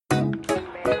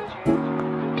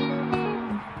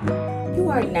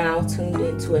are now tuned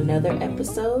into another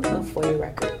episode of For Your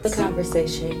Records, the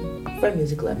conversation for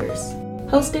music lovers.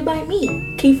 Hosted by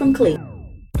me, Key from Clee.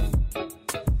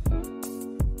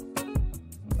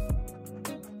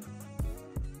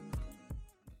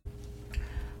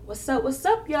 What's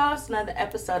up, y'all? It's another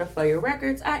episode of For Your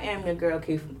Records. I am your girl,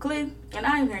 Key from Clee, and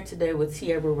I am here today with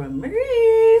Tierra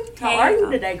Marie. How are you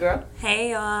today, girl?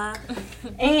 Hey, y'all.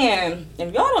 And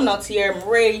if y'all don't know Tierra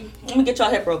Marie, let me get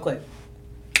y'all hip real quick.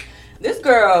 This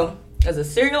girl is a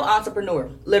serial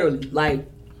entrepreneur, literally. Like,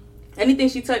 anything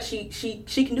she touched, she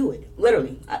can do it,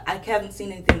 literally. I haven't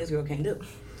seen anything this girl can't do.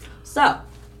 So,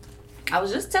 I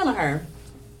was just telling her,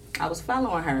 I was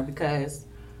following her because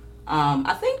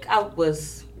I think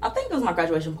it was my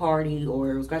graduation party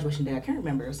or it was graduation day. I can't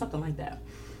remember, or something like that.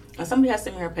 And somebody had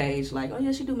sent me her page, like, oh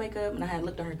yeah, she do makeup. And I had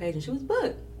looked on her page and she was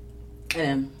booked.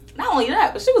 And not only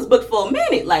that, but she was booked for a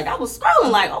minute. Like, I was scrolling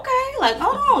like, okay, like,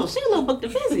 hold on, she a little booked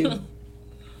and busy.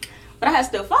 But I had to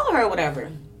still follow her or whatever.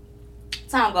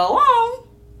 Time go on.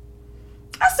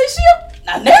 I see she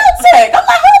a nail tech. I'm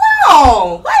like,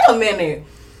 hold on, wait a minute.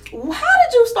 How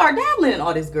did you start dabbling in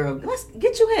all this, girl? Let's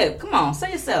get you hip. Come on,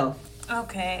 say yourself.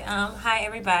 Okay. Hi,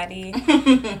 everybody.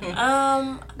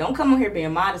 Don't come on here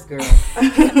being modest, girl.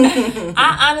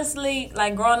 I honestly,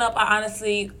 like, growing up, I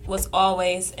honestly was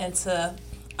always into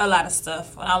a lot of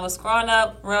stuff. When I was growing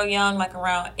up, real young, like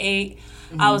around 8,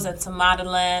 I was into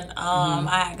modeling.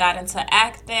 I got into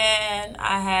acting.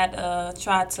 I had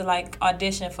tried to, like,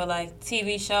 audition for, like,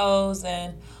 TV shows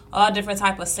and all different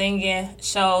type of singing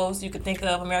shows you could think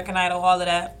of, American Idol, all of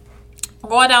that.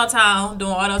 Going downtown,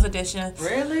 doing all those auditions.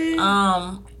 Really?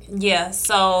 Yeah,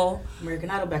 so...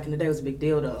 American Idol back in the day was a big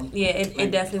deal, though. Yeah,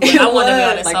 it definitely was. I wanted to be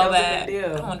on it like, so bad.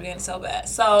 I wanted to be on it so bad.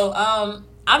 So,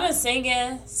 I've been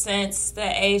singing since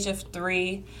the age of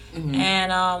 3.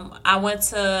 And I went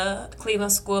to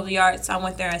Cleveland School of the Arts. I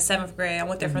went there in 7th grade. I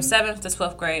went there from 7th to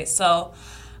 12th grade. So,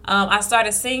 I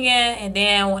started singing, and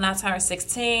then when I turned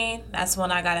 16, that's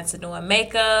when I got into doing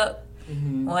makeup.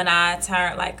 When I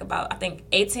turned, like, about, I think,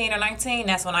 18 or 19,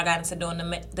 that's when I got into doing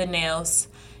the nails.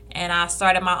 And I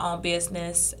started my own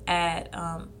business at,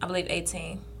 I believe,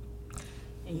 18.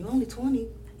 And you only 20.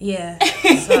 Yeah.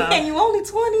 So. And you only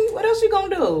 20? What else you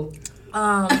gonna do?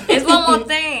 It's one more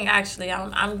thing, actually.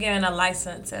 I'm getting a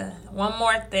license. One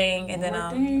more thing, and then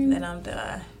I'm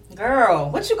done.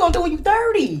 Girl, what you gonna do when you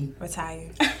 30? Retire.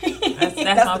 That's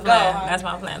my plan. Goal, huh? That's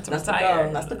my plan to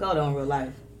retire. That's the goal, though, in real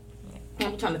life.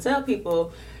 I'm trying to tell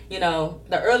people, you know,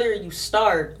 the earlier you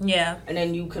start, and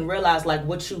then you can realize, like,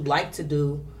 what you like to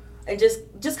do, and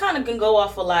just kind of can go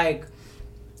off of, like,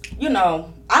 you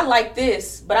know, I like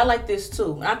this, but I like this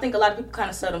too. And I think a lot of people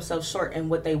kind of sell themselves short in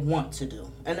what they want to do.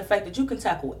 And the fact that you can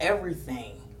tackle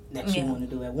everything that you want to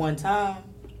do at one time,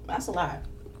 that's a lot.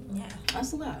 Yeah.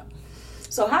 That's a lot.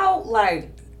 So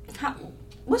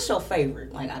what's your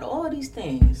favorite? Like, out of all these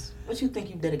things, what you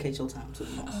think you dedicate your time to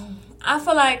the most? I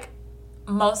feel like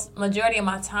majority of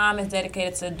my time is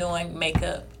dedicated to doing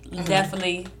makeup.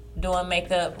 Definitely doing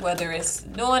makeup, whether it's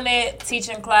doing it,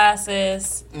 teaching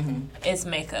classes, it's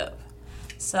makeup.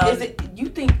 So do you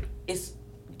think it's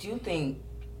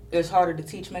harder to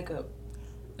teach makeup?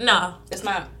 No. It's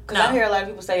not. Because I hear a lot of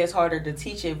people say it's harder to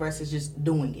teach it versus just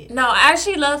doing it. No, I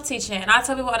actually love teaching. And I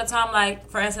tell people all the time, like,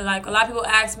 for instance, like, a lot of people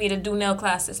ask me to do nail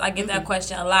classes. I get that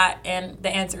question a lot, and the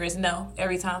answer is no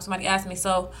every time somebody asks me.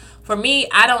 So, for me,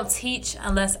 I don't teach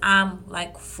unless I'm,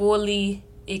 like, fully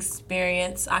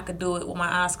experienced. I could do it with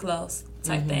my eyes closed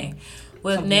type thing.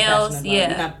 With something nails, You're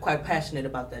not quite passionate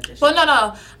about that just yet. Well,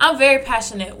 no. I'm very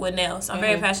passionate with nails.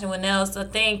 Very passionate with nails. The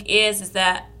thing is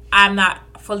that I'm not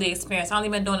fully experienced. I've only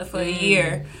been doing it for a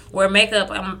year. Where makeup,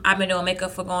 I've been doing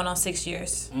makeup for going on 6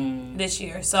 years this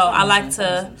year. So I like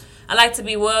to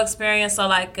be well experienced. So,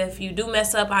 like, if you do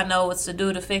mess up, I know what to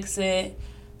do to fix it.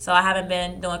 So I haven't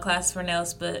been doing classes for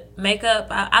nails, but makeup,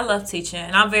 I love teaching,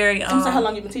 and I'm very. So how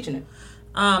long you been teaching it?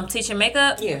 Teaching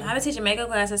makeup. Yeah, I've been teaching makeup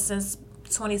classes since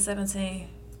 2017.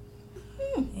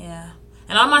 Yeah.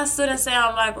 And all my students say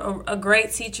I'm, like, a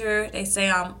great teacher. They say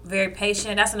I'm very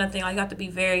patient. That's another thing. Like, you have to be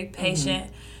very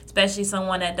patient, especially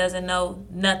someone that doesn't know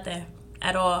nothing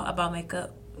at all about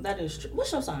makeup. That is true.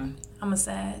 What's your sign? I'm a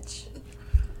Sag.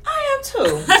 I am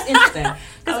too. That's interesting.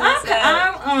 Because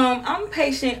I'm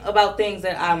patient about things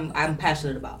that I'm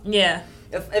passionate about. Yeah.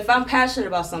 If I'm passionate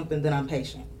about something, then I'm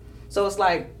patient. So it's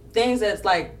like things that's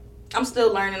like I'm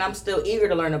still learning. I'm still eager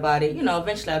to learn about it. You know,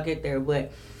 eventually I'll get there,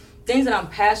 but things that I'm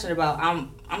passionate about,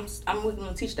 I'm willing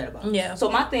to teach that about. Yeah. So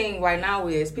my thing right now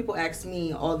is people ask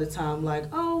me all the time, like,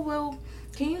 oh, well,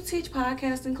 can you teach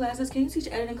podcasting classes? Can you teach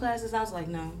editing classes? I was like,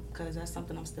 no, because that's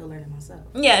something I'm still learning myself.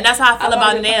 Yeah, and that's how I feel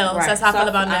about nails. Right. That's how I feel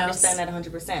about nails. I understand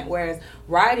that 100%. Whereas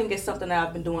writing is something that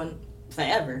I've been doing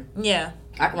forever. Yeah.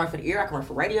 I can write for the ear. I can write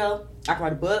for radio. I can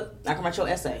write a book. I can write your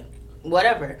essay.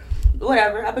 Whatever.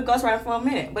 I've been ghostwriting for a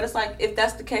minute. But it's like, if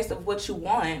that's the case of what you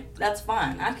want, that's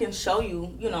fine. I can show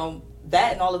you,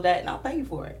 that and all of that, and I'll pay you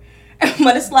for it.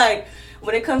 But it's like,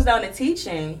 when it comes down to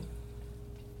teaching,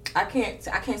 I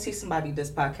can't see somebody that's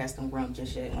podcasting rum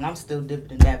just yet when I'm still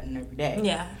dipping and dabbing every day.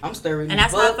 Yeah. I'm still reading and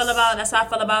that's books. how I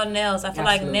feel about nails. I feel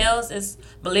like nails is,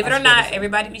 believe it or not,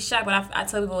 everybody be shocked, but I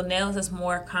tell people nails is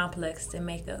more complex than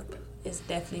makeup. It's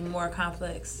definitely more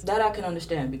complex. That I can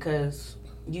understand because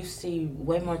you see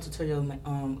way more tutorial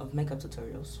of makeup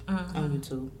tutorials on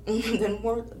YouTube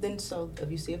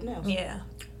than you see of nails. Yeah.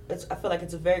 I feel like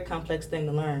it's a very complex thing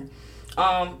to learn.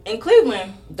 In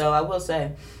Cleveland, though, I will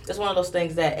say it's one of those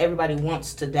things that everybody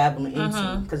wants to dabble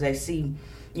into because they see,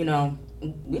 we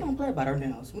don't play about our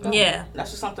nails. Yeah, that's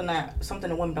just something that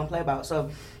women don't play about.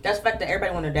 So that's the fact that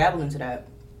everybody want to dabble into that.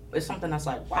 It's something that's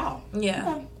like, wow,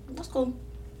 okay, that's cool.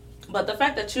 But the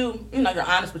fact that you're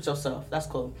honest with yourself, that's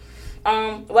cool.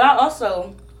 What I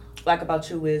also like about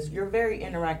you is you're very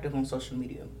interactive on social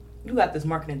media. You got this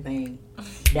marketing thing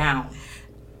down.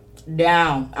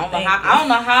 I don't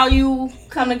know how you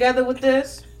come together with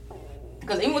this,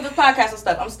 because even with this podcast and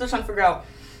stuff, I'm still trying to figure out,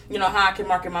 how I can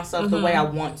market myself the way I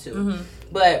want to.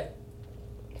 But,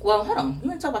 well, hold on, you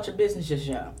didn't talk about your business just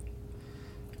yet.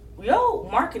 Your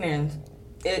marketing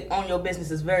on your business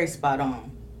is very spot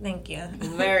on. Thank you.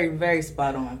 Very, very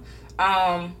spot on.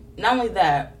 Not only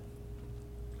that,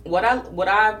 what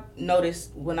I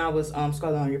noticed when I was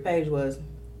scrolling on your page was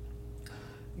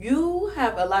you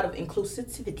have a lot of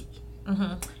inclusivity.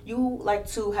 You like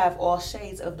to have all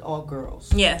shades of all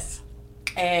girls. Yes.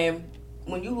 And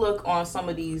when you look on some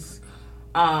of these,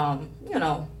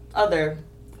 other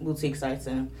boutique sites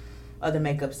and other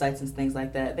makeup sites and things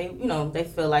like that, they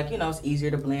feel like, it's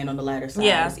easier to blend on the lighter side.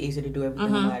 Yeah. It's easier to do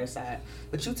everything on the lighter side.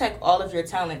 But you take all of your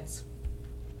talents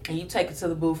and you take it to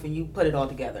the booth and you put it all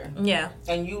together. Yeah.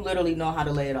 And you literally know how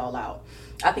to lay it all out.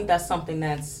 I think that's something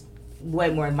that's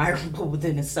way more admirable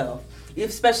within itself,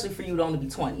 especially for you to only be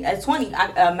 20. At 20,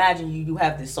 I imagine you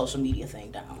have this social media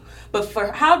thing down. But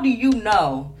how do you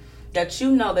know that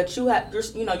you have,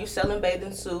 you selling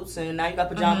bathing suits and now you got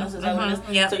pajamas? Is that what it is?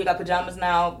 Yeah. So you got pajamas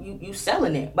now, you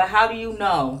selling it. But how do you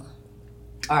know,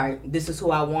 all right, this is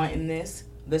who I want in this.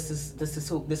 This is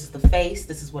the face.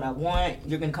 This is what I want.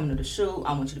 You're gonna come to the shoot.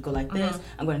 I want you to go like this.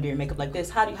 I'm gonna do your makeup like this.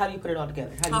 How do you put it all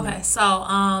together? So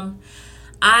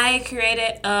I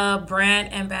created a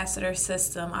brand ambassador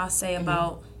system, I'll say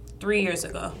about 3 years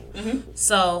ago.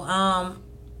 So,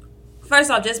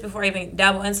 first off, just before I even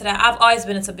dabble into that, I've always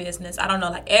been into business. I don't know,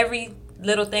 like every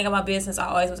little thing about business I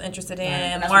always was interested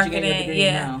in. Right. Marketing.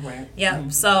 Yeah. Now, right? Yeah.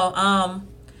 So,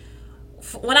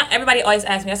 everybody always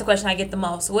asks me, that's the question I get the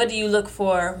most. What do you look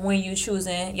for when you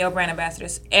choosing your brand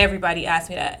ambassadors? Everybody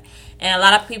asks me that. And a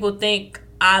lot of people think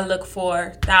I look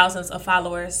for thousands of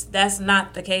followers. That's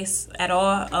not the case at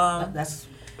all.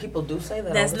 People do say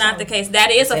that. That's not the case. That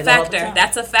is a factor.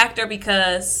 That's a factor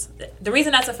because the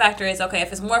reason that's a factor is, okay,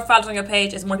 if it's more followers on your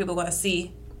page, it's more people going to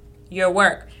see your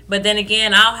work. But then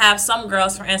again, I'll have some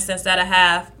girls, for instance, that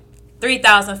have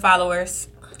 3,000 followers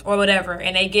or whatever,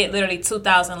 and they get literally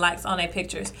 2,000 likes on their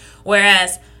pictures.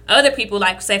 Whereas other people,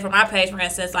 like, say for my page, for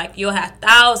instance, like, you'll have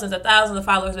thousands of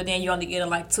followers, but then you only get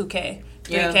like 2K.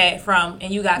 3K from,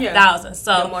 and you got thousands.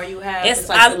 So the more you have, it's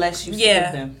like the less you see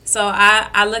of them. So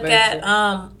I look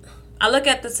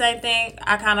at the same thing.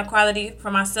 I kind of quality for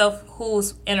myself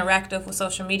who's interactive with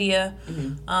social media,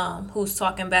 who's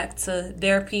talking back to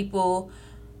their people.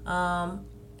 I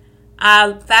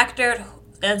factored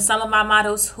in some of my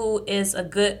models who is a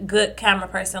good camera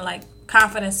person, like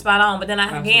confident, spot on. But then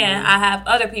I have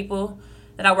other people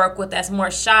that I work with that's more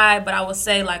shy, but I would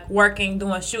say like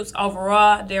doing shoots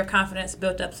overall, their confidence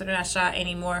built up so they're not shy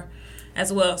anymore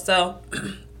as well. So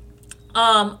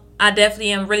I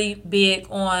definitely am really big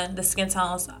on the skin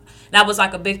tones. That was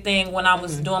like a big thing when I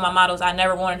was doing my models. I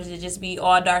never wanted to just be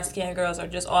all dark skinned girls or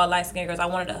just all light skinned girls. I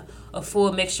wanted a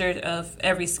full mixture of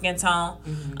every skin tone.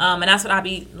 And that's what I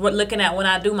be looking at when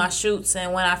I do my shoots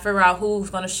and when I figure out who's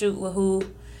going to shoot with who.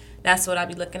 That's what I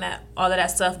be looking at, all of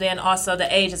that stuff. Then also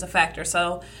the age is a factor.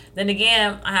 So then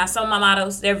again, I have some of my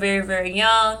models, they're very, very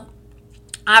young.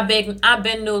 I've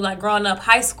been new, like growing up,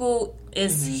 high school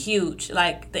is huge.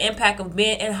 Like the impact of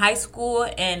being in high school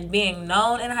and being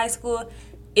known in high school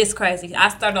is crazy. I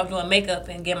started off doing makeup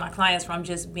and getting my clients from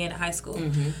just being in high school.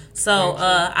 So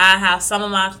I have some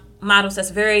of my models that's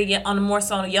very on the more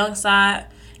so on the young side.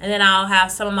 And then I'll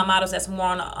have some of my models that's more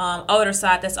on the older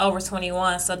side, that's over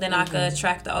 21. So then I could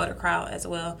attract the older crowd as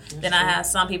well. Then I have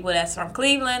some people that's from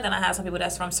Cleveland. Then I have some people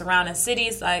that's from surrounding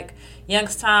cities like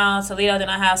Youngstown, Toledo. Then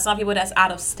I have some people that's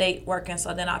out of state working.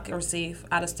 So then I can receive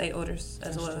out of state orders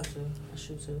as well. That's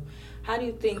true too. How do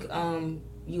you think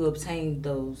you obtain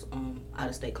those out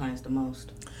of state clients the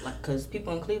most? Like, because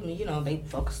people in Cleveland, you know, they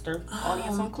focus their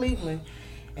audience on Cleveland,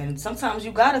 and sometimes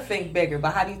you gotta think bigger.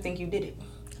 But how do you think you did it?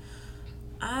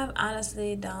 I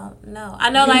honestly don't know.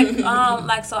 I know,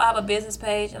 like, so I have a business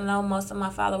page, and I know most of my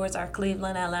followers are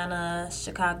Cleveland, Atlanta,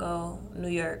 Chicago, New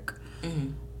York.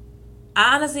 Mm-hmm.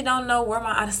 I honestly don't know where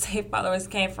my out-of-state followers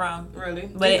came from. Really?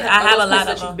 But I have a lot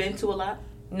of them. You've been to a lot?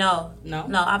 No.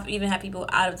 I've even had people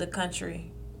out of the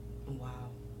country. Wow.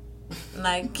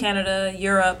 Like Canada,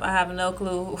 Europe. I have no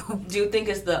clue. Do you think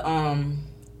it's the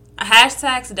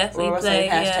hashtags definitely play?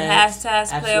 Hashtags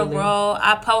play a Absolutely. role.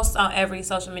 I post on every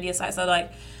social media site, so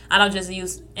like I don't just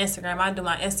use Instagram. I do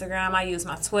my Instagram. I use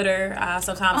my Twitter. I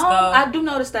sometimes go. I do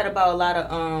notice that about a lot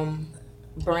of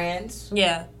brands.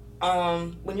 Yeah.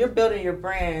 When you're building your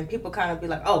brand, people kind of be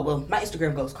like, "Oh, well, my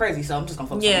Instagram goes crazy, so I'm just gonna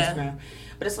focus on Instagram."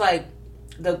 But it's like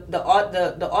the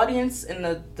audience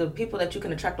and the people that you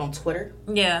can attract on Twitter.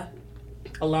 Yeah.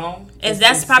 Alone.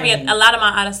 That's probably a lot of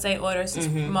my out of state orders is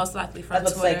most likely from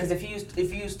Twitter. Because if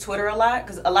you use Twitter a lot,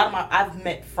 because a lot of I've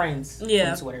met friends from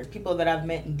Twitter, people that I've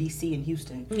met in DC and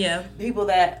Houston. Yeah. People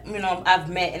that I've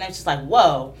met, and it's just like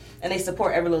whoa, and they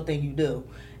support every little thing you do.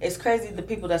 It's crazy the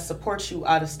people that support you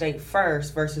out of state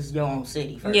first versus your own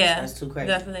city first. Yeah, that's too crazy.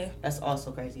 Definitely. That's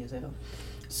also crazy as hell.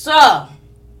 So,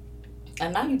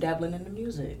 and now you dabbling in the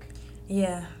music.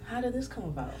 Yeah. How did this come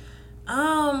about?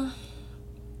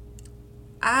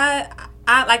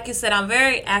 I like you said, I'm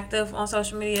very active on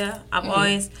social media.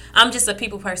 I'm just a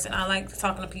people person. I like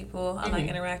talking to people. I like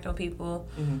interacting with people.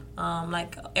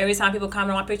 Like every time people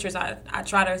comment on my pictures, I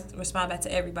try to respond back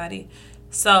to everybody.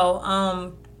 So,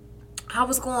 I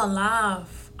was going live.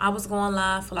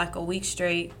 For like a week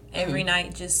straight, every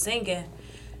night, just singing.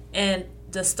 And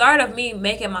the start of me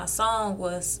making my song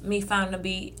was me finding the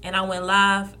beat, and I went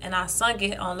live and I sung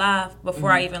it on live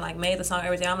before I even like made the song.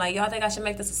 Everything. I'm like, y'all think I should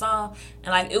make this a song?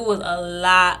 And like, it was a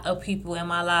lot of people in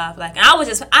my live. Like, I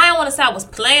didn't want to say I was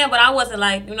playing, but I wasn't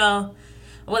like, I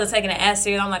wasn't taking it as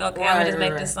serious. I'm like, okay, I'm gonna just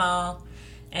make this song.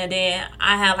 And then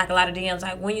I had like a lot of DMs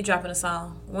like, when you dropping a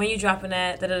song? When you dropping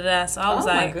that? Da da da. So I was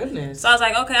like, my goodness. So I was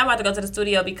like, okay, I'm about to go to the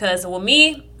studio because with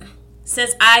me,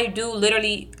 since I do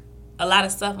literally a lot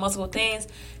of stuff, multiple things,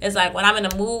 it's like when I'm in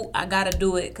the mood, I gotta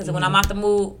do it. Because when I'm out the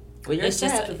mood, it's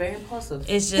just very impulsive.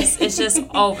 It's just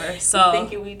over. So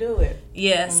thinking we do it.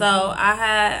 Yeah. So I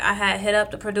had hit up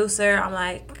the producer. I'm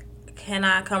like, can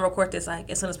I come record this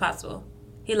like as soon as possible?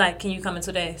 He like, can you come in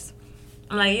 2 days?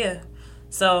 I'm like, yeah.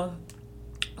 So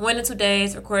went in 2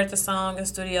 days, recorded the song in the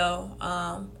studio.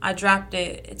 I dropped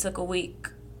it. It took a week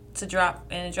to drop,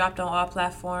 and it dropped on all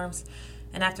platforms.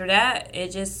 And after that,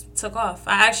 it just took off.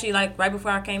 I actually, like, right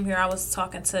before I came here, I was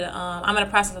talking to I'm in the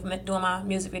process of doing my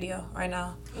music video right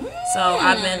now. So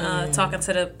I've been talking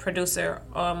to the producer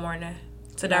all morning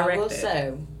to direct it. I will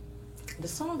say, the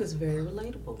song is very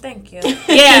relatable. Thank you.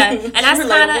 Yeah, and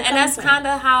that's kind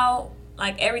of how,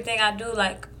 like, everything I do,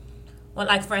 like, when,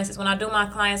 like, for instance, when I do my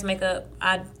clients' makeup,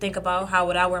 I think about how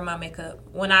would I wear my makeup.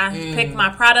 When I pick my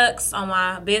products on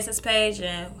my business page,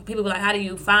 and people be like, how do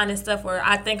you find this stuff? Where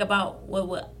I think about what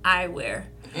would I wear.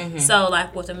 So,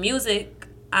 like, with the music,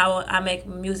 I make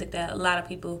music that a lot of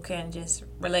people can just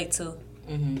relate to.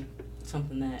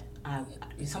 Something that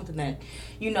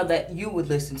that you would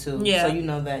listen to. Yeah.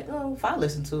 So that if I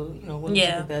listen to it, what the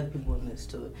other people would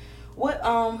listen to it. What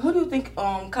who do you think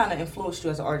kind of influenced you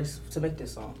as an artist to make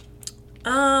this song?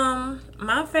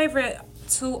 My favorite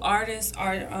 2 artists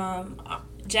are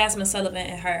Jasmine Sullivan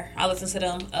and her. I listen to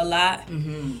them a lot.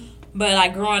 But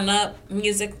like growing up,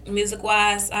 music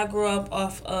wise, I grew up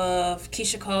off of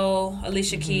Keisha Cole,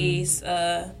 Alicia Keys,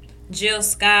 Jill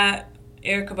Scott,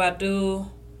 Erykah Badu.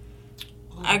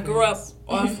 I grew up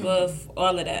off of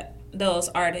all of those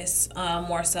artists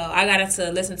more so. I got into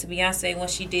listen to Beyonce when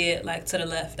she did like To the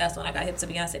Left. That's when I got hip to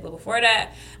Beyonce. But before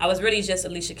that, I was really just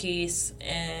Alicia Keys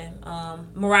and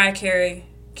Mariah Carey,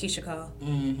 Keisha Cole.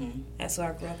 That's what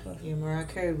I grew up with. Yeah, Mariah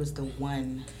Carey was the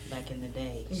one back in the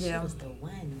day. Yeah. She was the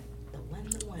one.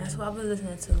 That's what I was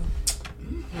listening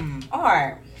to. All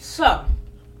right, so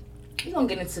we're gonna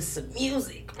get into some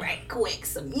music right quick.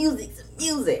 Some music.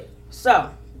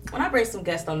 So when I bring some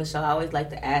guests on the show, I always like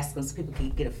to ask them so people can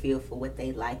get a feel for what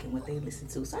they like and what they listen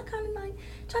to. So I kind of like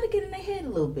try to get in their head a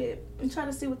little bit and try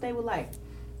to see what they would like.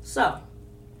 So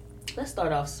let's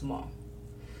start off small.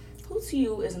 Who to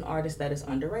you is an artist that is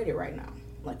underrated right now?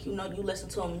 Like, you listen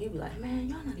to them and you be like, man,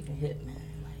 y'all not even hip, man.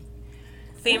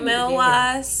 Like, female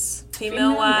wise,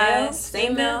 female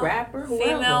rapper, whoever.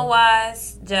 female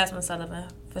wise, Jasmine Sullivan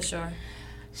for sure.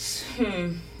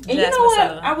 And you know what?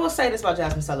 Sullivan. I will say this about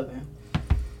Jasmine Sullivan.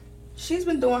 She's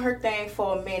been doing her thing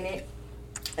for a minute.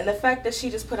 And the fact that she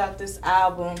just put out this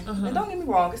album, and don't get me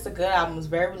wrong, it's a good album. It's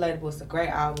very relatable. It's a great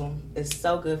album. It's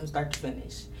so good from start to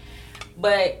finish.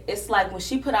 But it's like when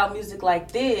she put out music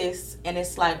like this, and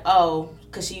it's like, oh,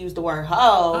 because she used the word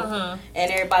hoe,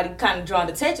 and everybody kind of drawing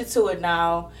attention to it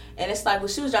now. And it's like, well,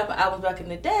 she was dropping albums back in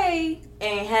the day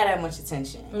and had that much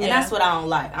attention. And that's what I don't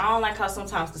like. I don't like how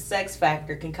sometimes the sex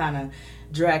factor can kind of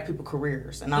drag people's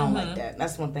careers, and I don't like that.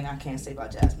 That's one thing I can't say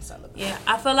about Jasmine Sullivan. Yeah,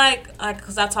 I feel like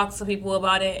because I talked to people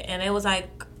about it, and it was like,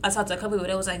 I talked to a couple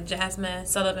people, it was like Jasmine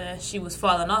Sullivan, she was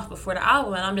falling off before the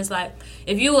album, and I'm just like,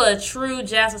 if you were a true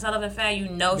Jasmine Sullivan fan, you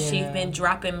know she's been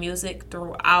dropping music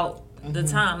throughout the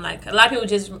time. Like, a lot of people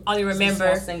just only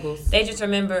remember, they just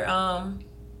remember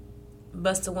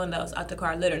Bust the Windows Out the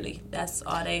Car, literally. That's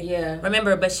all they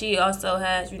remember. But she also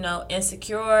has,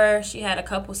 Insecure, she had a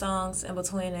couple songs in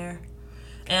between there.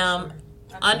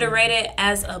 Underrated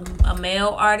as a male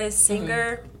artist,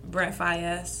 singer, Brent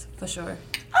Faiyaz, for sure. I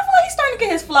feel like he's starting to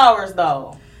get his flowers,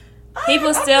 though.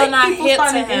 People still not hip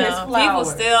to him. People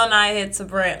still not hit to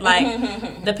Brent.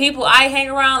 Like, the people I hang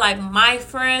around, like my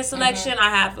friend selection, I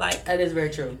have like... That is very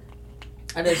true.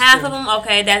 Half of them,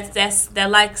 okay,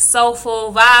 that like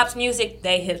soulful vibes music,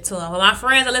 they hip to them. But my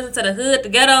friends that listen to the hood, the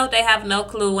ghetto, they have no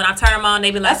clue. When I turn them on,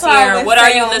 they be like, Sierra, what are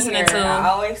you listening to? I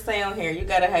always say on here, you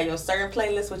gotta have your certain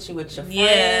playlist with your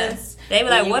friends. They be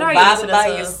like, what are you listening to?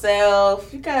 By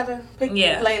yourself. You gotta pick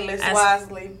your playlist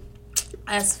wisely.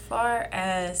 As far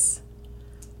as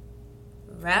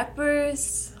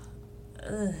rappers,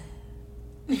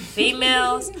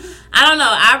 females, I don't know.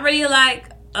 I really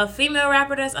like a female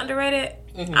rapper that's underrated.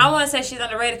 I want to say she's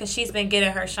underrated because she's been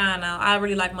getting her shine now. I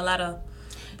really like Mulatto.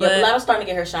 But Mulatto's starting to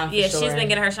get her shine for sure. She's been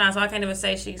getting her shine, so I can't even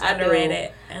say she's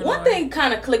underrated. One thing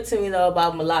kind of clicked to me, though,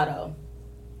 about Mulatto.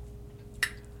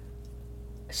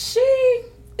 She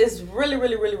is really,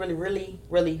 really, really, really, really,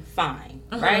 really fine,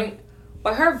 right?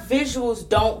 But her visuals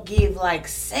don't give, like,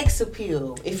 sex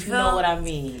appeal, if you know what I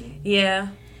mean. Yeah.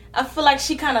 I feel like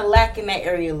she kind of lack in that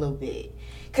area a little bit.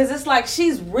 Because it's like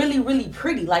she's really, really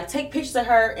pretty. Like, take pictures of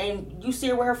her and you see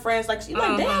her with her friends. Like, she's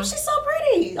like, damn, she's so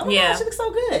pretty. Oh, my God, she looks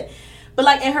so good. But,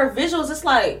 like, in her visuals, it's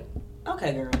like,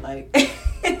 okay, girl. Like, I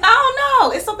don't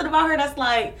know. It's something about her that's,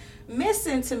 like,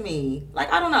 missing to me.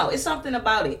 Like, I don't know. It's something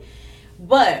about it.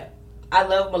 But I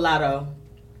love Mulatto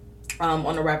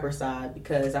on the rapper side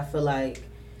because I feel like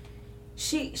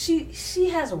she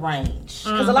has range.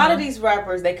 Because a lot of these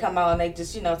rappers, they come out and they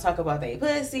just, talk about their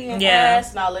pussy and ass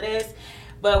and all of this.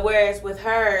 But whereas with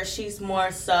her, she's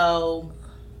more so,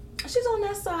 she's on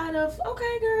that side of,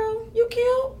 okay, girl, you cute.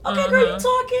 Okay, girl, you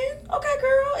talking. Okay,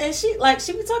 girl. And she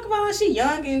be talking about how she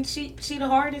young and she the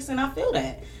hardest, and I feel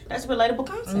that. That's relatable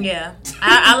content. Yeah.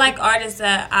 I like artists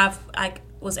that I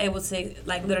was able to,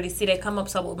 like, literally see they come up.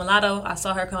 So with Mulatto, I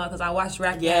saw her come up because I watched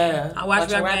Rap Game. Yeah. I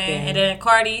watched Rap Game. And then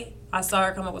Cardi, I saw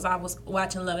her come up because I was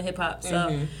watching Love and Hip Hop.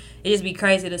 So it just be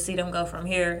crazy to see them go from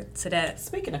here to that.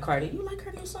 Speaking of Cardi, you like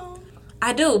her new song?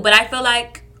 I do, but I feel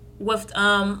like with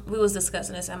we was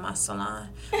discussing this at my salon.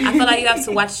 I feel like you have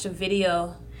to watch the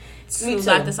video to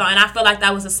like the song, and I feel like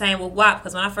that was the same with WAP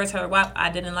because when I first heard WAP, I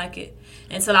didn't like it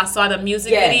until I saw the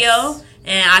music video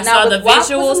and I saw the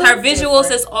visuals. Her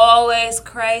visuals is always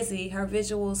crazy.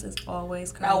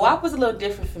 Now WAP was a little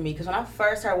different for me because when I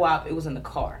first heard WAP, it was in the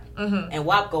car, and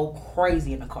WAP go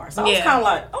crazy in the car, so I was kind of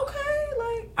like, okay.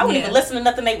 I wouldn't even listen to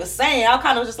nothing they was saying. I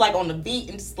kind of was just like on the beat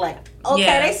and just like,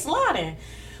 okay, they sliding.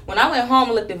 When I went home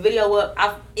and looked the video up,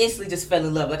 I instantly just fell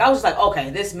in love. Like, I was just like, okay,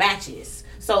 this matches.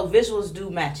 So visuals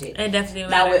do match it. It definitely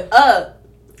matters. Now with Up,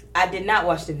 I did not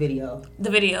watch the video.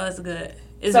 The video is good.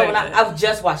 So when I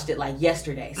just watched it like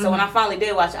yesterday. So when I finally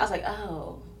did watch it, I was like,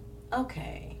 oh,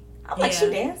 okay. I'm like, she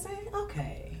dancing?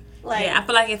 Okay. Like, I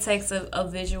feel like it takes a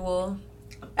visual.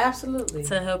 Absolutely.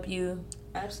 To help you.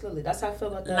 Absolutely. That's how I feel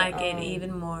about that. Like it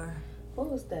even more. What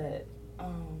was that?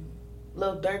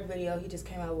 Lil Durk video he just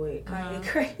came out with. Kanye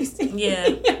Crazy. Yeah.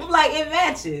 I'm like, it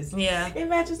matches. Yeah. It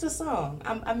matches the song.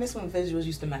 I miss when visuals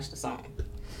used to match the song.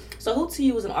 So who to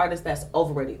you is an artist that's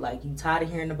overrated? Like, you tired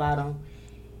of hearing about them?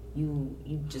 You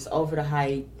just over the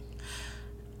hype?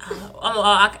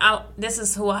 This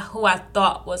is who I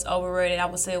thought was overrated. I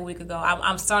would say a week ago.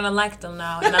 I'm starting to like them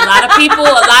now, and a lot of people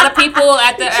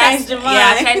at the changed your mind.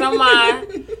 Yeah, I changed my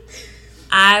mind.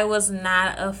 I was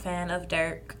not a fan of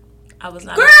Durk. I was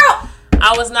not. Girl,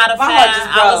 I was not a My fan. heart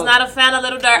just broke. I was not a fan of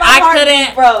Little Durk. My I heart couldn't.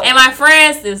 just broke. And my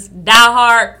friends just die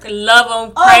hard, love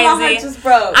him, Oh, crazy. my heart just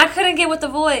broke. I couldn't get with the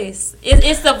voice.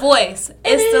 It's the voice. is.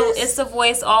 It's the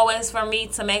voice always for me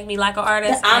to make me like an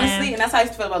artist. Honestly, and that's how I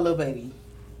used to feel about Lil Baby.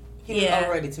 He was Yeah.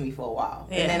 overrated to me for a while,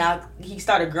 Yeah. and then he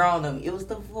started growing them. It was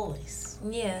the voice.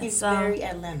 Yeah, He's so very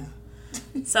Atlanta.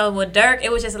 so with Durk,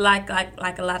 it was just like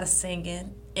a lot of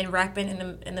singing and rapping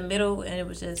in the middle, and it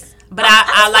was just. But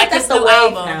I like that's his the new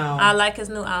wave album. now. I like his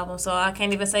new album, so I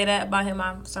can't even say that about him.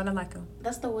 I'm starting to like him.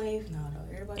 That's the wave now,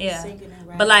 though. Everybody's Yeah, singing and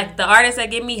rapping. but like the artists that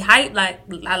give me hype, like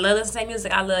I love the same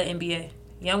music. I love NBA,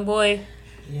 YoungBoy.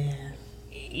 yeah,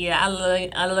 Yeah, I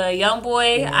love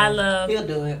YoungBoy. yeah. I love. He'll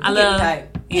do it. I He'll get love.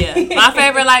 hype. Yeah, my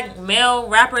favorite like male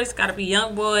rappers gotta be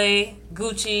YoungBoy,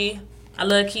 Gucci. I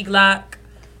love Key Glock.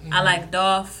 I like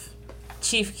Dolph,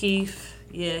 Chief Keef.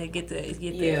 Yeah, get there.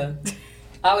 Yeah.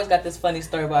 I always got this funny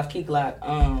story about Key Glock.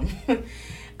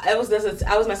 I was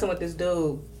messing with this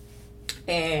dude,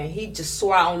 and he just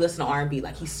swore I only listen to R&B.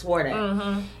 Like, he swore that.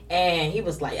 Mm-hmm. And he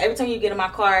was like, every time you get in my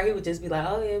car, he would just be like,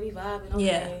 oh, yeah, we vibing, okay.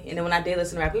 Yeah. And then when I did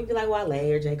listen to rap, he'd be like, Wale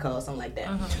or J. Cole, something like that.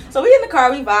 Mm-hmm. So we in the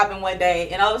car, we vibing one day,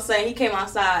 and all of a sudden, he came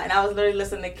outside, and I was literally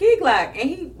listening to Key Glock, and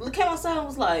he came outside and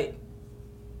was like,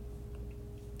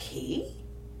 Key?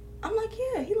 I'm like,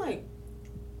 yeah. He like,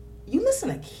 you listen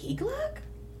to Key Glock?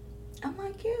 I'm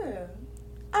like, yeah.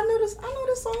 I know this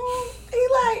song. He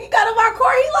got in my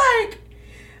car. He like,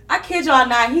 I kid y'all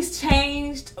not. He's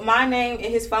changed my name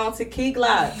in his phone to Key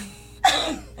Glock.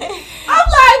 I'm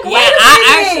like, wait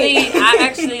a minute. I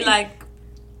actually like.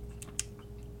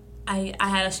 I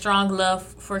had a strong love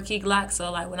for Key Glock,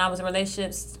 so like when I was in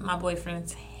relationships, my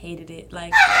boyfriends hated it.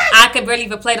 Like I could barely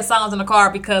even play the songs in the car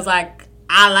because like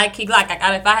I like Key Glock. Like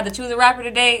if I had to choose a rapper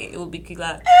today, it would be Key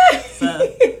Glock. So.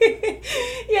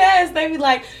 Yes, they be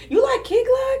like, you like Key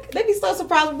Glock? They be so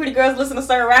surprised when pretty girls listen to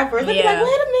certain rappers. They be like, wait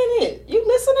a minute, you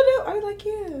listen to them? I'm like,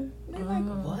 yeah. They're like,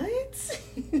 what?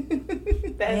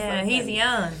 Yeah, so he's funny.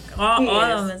 young. All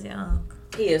of them is young.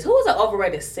 He is. Who is an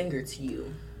overrated singer to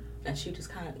you that you just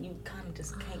kind of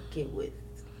just can't get with?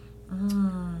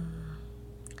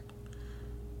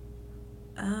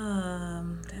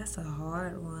 That's a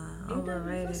hard one.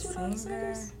 Overrated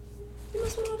singer. You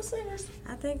must with all the singers.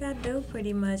 I think I do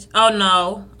pretty much. Oh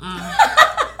no,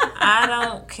 I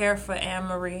don't care for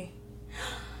Anne-Marie.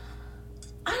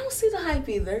 I don't see the hype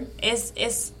either. It's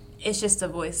just the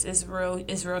voice. It's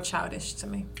real childish to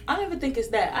me. I don't even think it's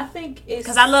that. I think it's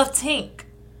because I love Tink.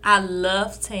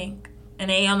 And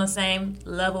they on the same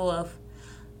level of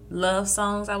love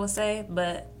songs, I would say.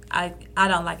 But I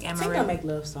don't like Anne-Marie. Tink don't make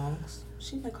love songs.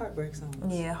 She make heartbreak songs.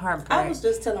 Yeah, heartbreak. I was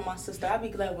just telling my sister, I'd be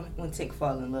glad when Tink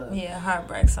fall in love. Yeah,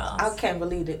 heartbreak songs. I can't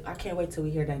believe it. I can't wait till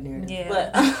we hear that narrative. Yeah.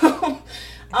 But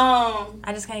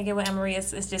I just can't get with Anne-Marie.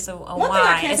 It's just a one wine. thing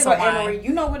I can't It's say a about wine. Anne-Marie,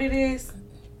 you know what it is?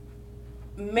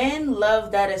 Men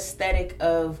love that aesthetic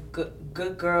of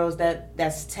good girls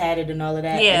that's tatted and all of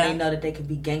that, Yeah. and they know that they can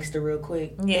be gangster real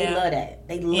quick. Yeah. They love that.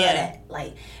 They love that.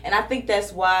 Like, and I think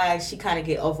that's why she kind of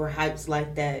get overhyped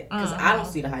like that. Because I don't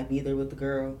see the hype either with the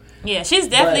girl. Yeah, she's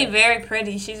definitely very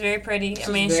pretty. She's very pretty. She's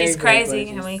I mean, very, she's very crazy.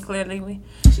 gorgeous. I mean, clearly,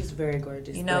 She's very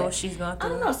gorgeous. you know but what she's going I through.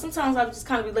 don't know. Sometimes I just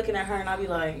kind of be looking at her and I be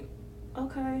like,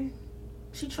 okay,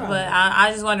 she tried. But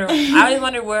I just wonder. I just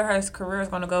wonder where her career is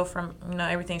going to go from.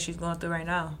 Everything she's going through right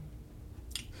now.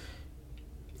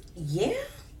 Yeah.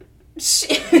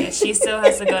 She still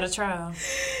has to go to trial.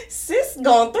 Sis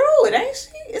going through it, ain't she?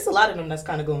 It's a lot of them that's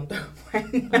kind of going through it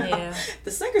right now. Yeah.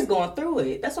 The singer's going through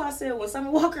it. That's why I said when Summer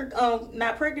Walker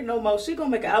not pregnant no more, she gonna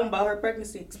make an album about her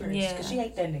pregnancy experience because she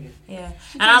hate that nigga. Yeah,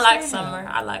 She and I can't like stand Summer.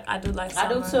 him. I do like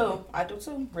Summer. I do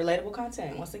too. Relatable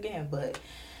content once again, but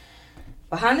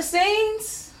behind the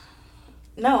scenes,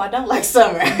 no, I don't like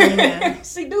Summer. Yeah.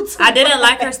 She do too. I didn't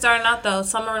like her starting out though.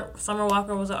 Summer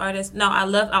Walker was an artist. No, I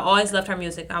always loved her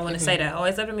music. I want to say that. I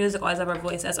always loved her music. Always loved her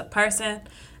voice. As a person,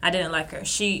 I didn't like her.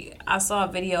 I saw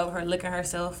a video of her licking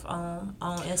herself on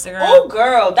Instagram. Oh,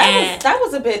 girl, that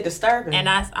was a bit disturbing. And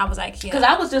I was like, yeah. Because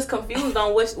I was just confused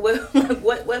on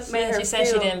what made her She said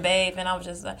feel. she didn't bathe, and I was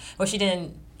just like, well, she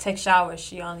didn't take showers.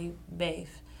 She only bathed.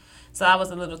 So I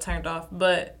was a little turned off,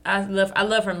 but I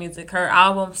love her music. Her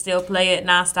album, still play it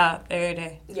nonstop every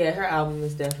day. Yeah, her album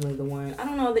is definitely the one. I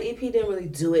don't know, the EP didn't really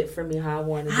do it for me how I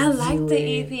wanted to do I it. like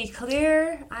the EP,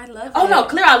 Clear. I love it. Oh no,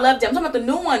 Clear, I loved it. I'm talking about the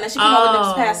new one that she came out with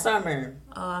this past summer.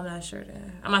 Oh, I'm not sure that.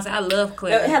 I'm gonna say I love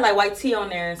Clear. It had like white tea on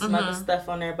there and some other stuff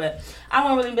on there, but I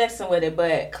wasn't really messing with it.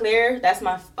 But Clear, that's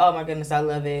oh my goodness, I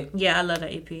love it. Yeah, I love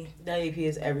that EP. That EP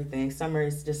is everything. Summer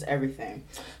is just everything.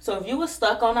 So if you were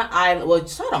stuck on an island, well,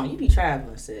 hold on, you be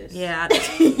traveling, sis. Yeah.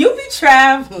 You be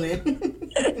traveling.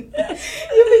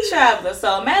 be traveling.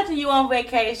 So imagine you on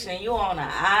vacation and you on an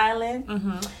island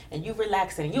and you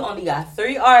relaxing. You only got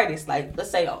 3 artists. Like,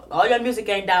 let's say all your music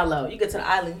ain't download. You get to the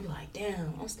island, you like,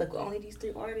 damn, I'm stuck with only these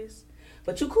 3 artists.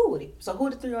 But you cool with it. So who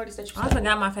are the 3 artists that you stuck I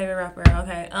forgot my favorite rapper.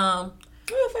 Okay.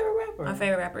 Who's your favorite rapper? My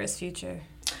favorite rapper is Future.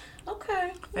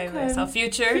 Okay. Favorite. Okay. So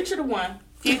Future. Future the one.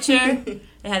 Future. It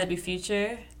had to be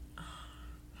Future.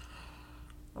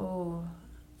 Oh,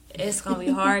 it's gonna be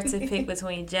hard to pick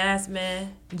between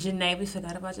Jasmine, Janae. We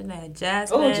forgot about Janae.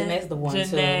 Jasmine. Oh, Janae's the one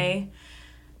Janae,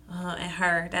 and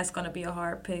her. That's gonna be a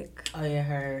hard pick. Oh yeah,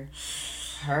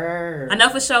 her. I know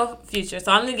for sure Future.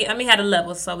 So let me have the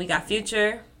levels. So we got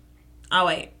Future. Oh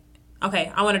wait.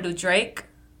 Okay, I want to do Drake.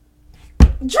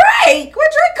 Drake? Where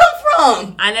Drake come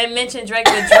from? I didn't mention Drake,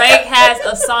 but Drake has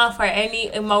a song for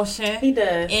any emotion. He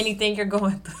does. Anything you're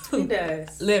going through. He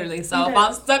does. Literally. So if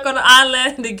I'm stuck on the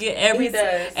island to get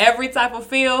every type of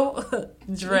feel,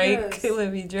 Drake. It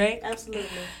would be Drake. Absolutely.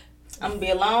 I'm going to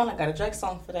be alone. I got a Drake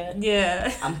song for that.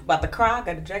 Yeah. I'm about to cry. I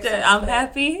got a Drake song I'm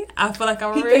happy. I feel like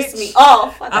I'm rich. He pissed me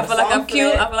off. I feel like I'm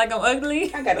cute. I feel like I'm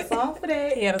ugly. I got a song for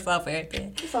that. He had a song for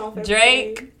everything.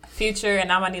 Drake. Everything. Future,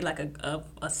 and I might need like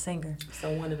a singer.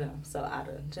 So one of them. So out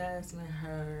of Jasmine,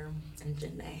 her, and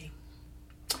Janae.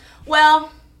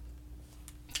 Well,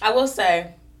 I will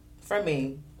say, for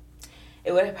me,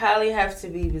 it would probably have to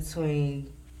be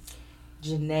between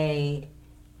Janae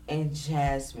and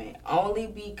Jasmine, only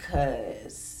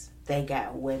because they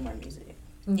got way more music.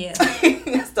 Yeah.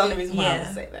 That's the only reason why I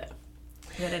would say that.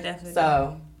 Yeah, they definitely.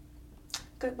 So,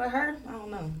 but her, I don't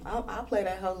know. I'll play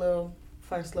that whole little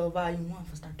first little volume 1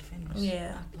 from start to finish.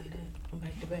 Yeah. I play that from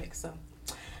back to back. So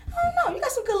I don't know. You got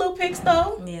some good little picks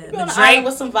though. Yeah. You on the island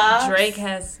with some vibes. Drake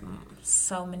has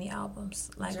so many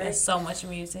albums. Like there's so much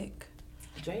music.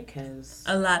 Drake has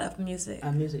a lot of music.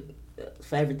 Music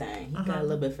for everything. He got a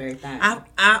little bit for everything.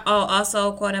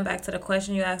 Also quoting back to the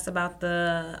question you asked about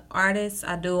the artists,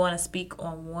 I do want to speak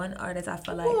on one artist. I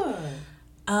feel like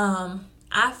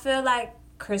I feel like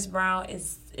Chris Brown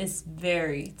is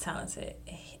very talented.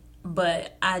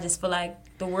 But I just feel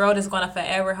like the world is going to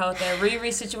forever hold that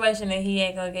Riri situation, and he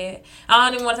ain't going to get... I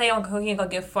don't even want to say he ain't going to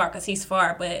get far because he's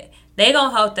far, but they going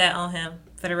to hold that on him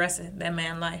for the rest of that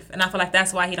man's life. And I feel like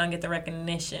that's why he don't get the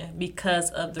recognition,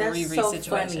 because of the Riri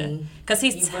situation. Because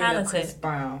he's talented. Chris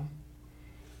Brown.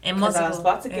 Because I was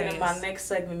about to get in my next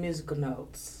segment musical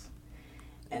notes.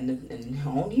 And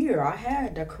on here, I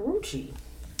had the Karrueche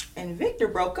and Victor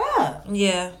broke up.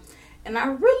 Yeah. And I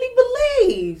really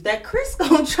believe that Chris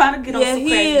gonna try to get on some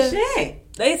crazy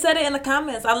shit. They said it in the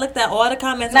comments. I looked at all the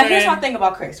comments. Now here's my thing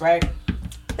about Chris, right?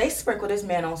 They sprinkle this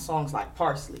man on songs like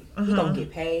Parsley. He gonna get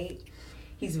paid.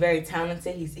 He's very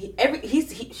talented. Everything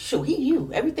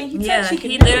he touch, he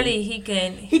can literally he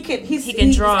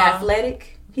can draw. He's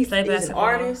athletic. He's an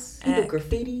artist. He can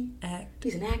graffiti.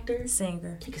 He's an actor.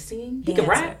 Singer. He can sing. He can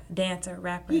rap. Dancer,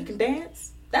 rapper. He can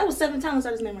dance. That was 7 talents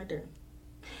out of his name right there.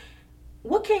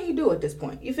 What can you do at this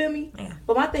point? You feel me? Yeah.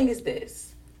 But my thing is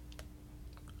this.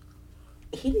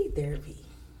 He need therapy.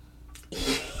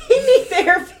 He need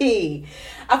therapy.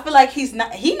 I feel like he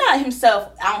not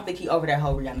himself. I don't think he over that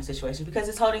whole Rihanna situation because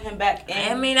it's holding him back.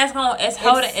 And I mean,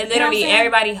 literally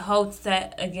everybody holds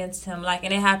that against him. Like,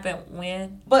 and it happened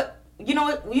when. But you know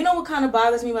what kind of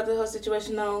bothers me about the whole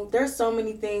situation though? There's so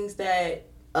many things that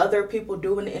other people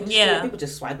do in the industry. Yeah. People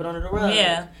just swipe it under the rug.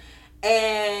 Yeah.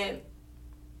 And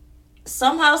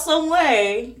somehow, some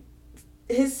way,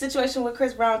 his situation with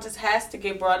Chris Brown just has to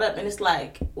get brought up, and it's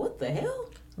like, what the hell?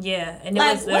 Yeah, and it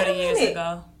was 30 years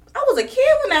ago. I was a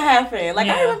kid when that happened. Like,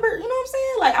 yeah. I remember, you know what I'm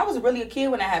saying? Like, I was really a kid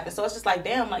when that happened. So it's just like,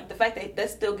 damn, like, the fact that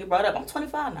still get brought up. I'm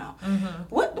 25 now. Mm-hmm.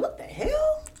 What the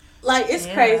hell? Like, it's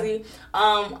crazy.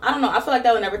 I don't know. I feel like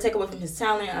that would never take away from his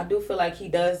talent. I do feel like he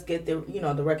does get the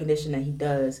recognition that he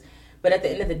does. But at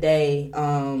the end of the day, I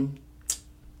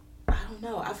don't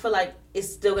know. I feel like it's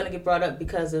still going to get brought up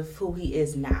because of who he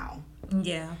is now.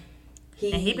 Yeah.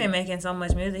 He been making so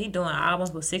much music. He doing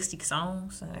albums with 60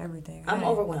 songs and everything. I'm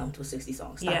overwhelmed with 60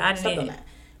 songs. Stop doing that.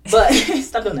 But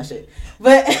stop doing that shit.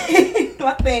 But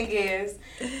my thing is,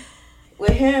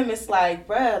 with him, it's like,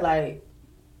 bruh, like,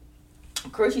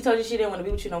 Karrueche told you she didn't want to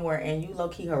be with you no more, and you low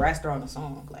key harassed her on the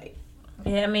song. Like,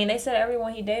 yeah, I mean, they said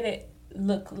everyone he dated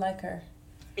looked like her.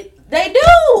 They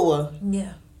do.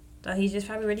 Yeah. So he just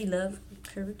probably really loved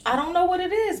Karrueche. I don't know what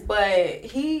it is, but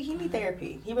he need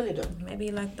therapy. He really do. Maybe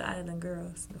he liked the Island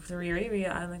Girls. The Riri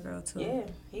Island Girl too.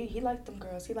 Yeah, he liked them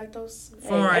girls. He liked those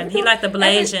foreign. He liked the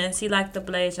Blasians. He liked the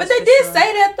Blasians. But they did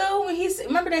say that though when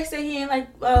remember they said he ain't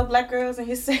like black girls in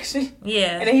his section.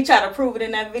 Yeah. And then he tried to prove it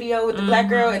in that video with the black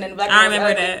girl, and then the black girl. I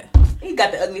remember that. He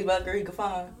got the ugliest black girl he could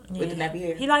find with the nappy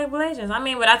hair. He like Malaysians. I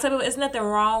mean, but I tell people, it's nothing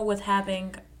wrong with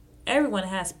having. Everyone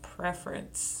has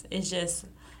preference. It's just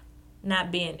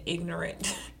not being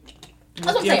ignorant. That's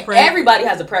what I'm saying. Everybody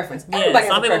has a preference. Everybody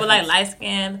some has a people preference. like light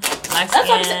skin. That's what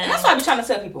I'm saying. That's why I be trying to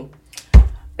tell people.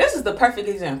 This is the perfect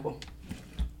example.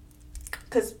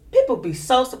 Because people be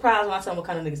so surprised when I tell them what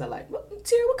kind of niggas I like.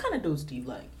 Tira, what kind of dudes do you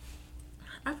like?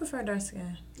 I prefer dark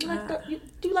skin. Do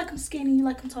you like them skinny? You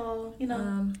like them tall? You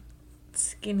know?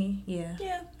 Skinny, yeah.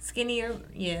 Yeah. Skinnier,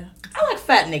 yeah. I like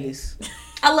fat niggas.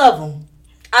 I love them.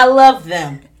 I love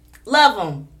them. Love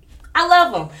them. I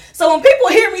love them. So when people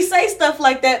hear me say stuff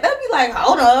like that, they'll be like,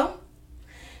 hold on.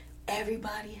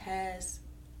 Everybody has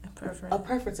a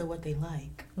preference of what they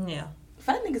like. Yeah.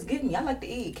 Fat niggas get me. I like to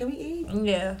eat. Can we eat?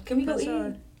 Yeah. Can we go eat?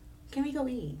 Sure. Can we go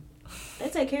eat? They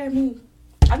take care of me.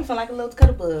 I be feeling like a little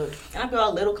cuddlebug. And I be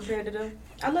all little compared to them.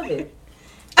 I love it.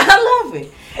 I love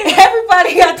it.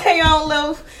 Everybody got their own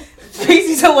little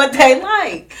pieces of what they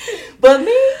like. But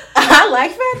me, I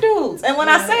like fat dudes. And when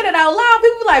I say that out loud,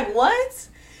 people be like, what?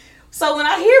 So when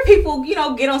I hear people,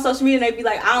 get on social media and they be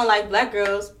like, I don't like black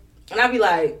girls. And I be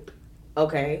like,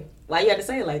 okay, why you have to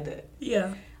say it like that?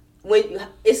 Yeah.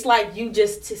 It's like you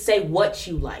just to say what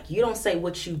you like. You don't say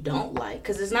what you don't like,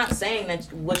 because it's not saying that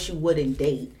what you wouldn't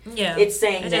date. Yeah, it's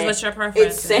saying that what your preference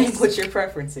it's saying what your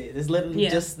preference is. It's literally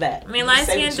just that. I mean, light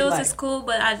skinned dudes is cool,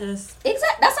 but I just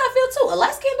exactly that's how I feel too. A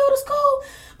light skinned dude is cool,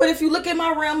 but if you look at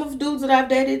my realm of dudes that I've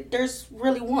dated, there's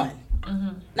really one.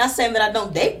 Mm-hmm. Not saying that I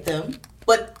don't date them,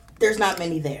 but there's not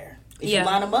many there. If you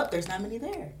line them up, there's not many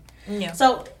there. Yeah.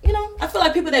 So I feel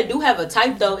like people that do have a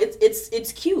type though,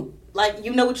 it's cute. Like,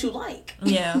 you know what you like.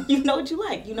 Yeah. You know what you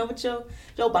like. You know what your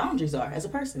boundaries are as a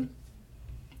person.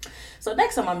 So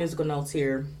next on my musical notes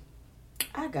here,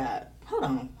 I got... Hold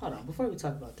on. Before we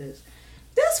talk about this.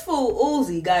 This fool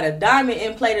Uzi got a diamond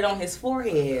implanted on his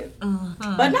forehead.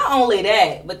 Mm-hmm. But not only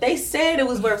that, but they said it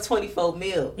was worth $24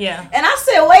 million. Yeah. And I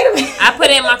said, wait a minute.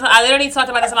 I literally talked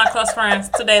about this with my close friends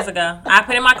 2 days ago. I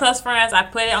put it in my close friends. I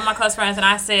put it on my close friends, and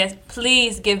I said,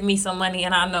 please give me some money,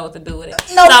 and I know what to do with it.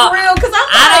 No, so, for real, because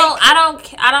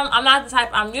I'm not the type.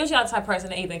 I'm usually not the type of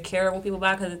person to even care what people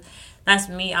buy, because that's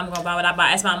me. I'm gonna buy what I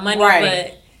buy. It's my money.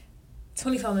 Right. But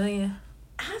 $24 million.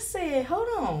 I said, hold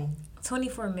on.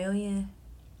 $24 million.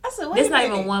 I said, wait this a minute.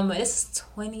 not even one, but it's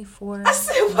 $24 I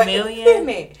said, wait million. A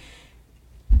minute.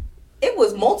 It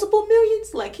was multiple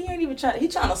millions. Like, he ain't even trying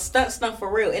to stunt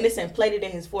for real, and it's inflated in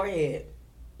his forehead.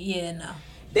 Yeah, no.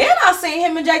 Then I seen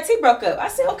him and JT broke up. I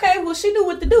said, okay, well, she knew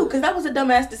what to do, because that was a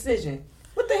dumbass decision.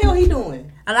 What the hell he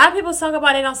doing? A lot of people talk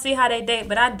about they don't see how they date,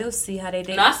 but I do see how they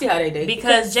date. No, I see how they date.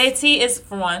 Because JT is,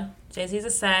 for one, JT's a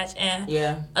Sag, and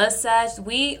us Sag,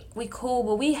 we cool,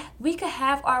 but we could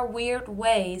have our weird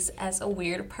ways as a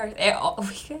weird person.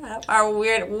 We can have our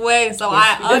weird ways, so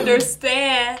yes, I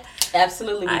understand.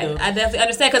 Absolutely, we do. I definitely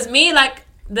understand, because me, I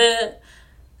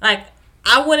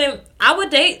would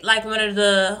date like one of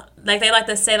the they like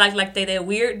to say like they're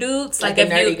weird dudes, like the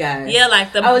nerdy guys. Yeah,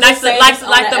 like the Brent Fayez,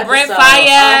 like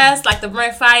the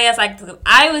Brent Fayez,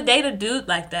 I would date a dude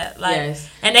like that,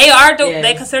 and they are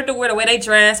they consider the weird, the way they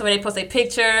dress, the way they post their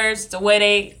pictures, the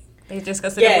way they just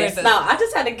consider weird. No, I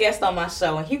just had a guest on my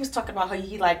show, and he was talking about how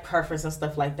he liked preference and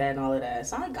stuff like that and all of that.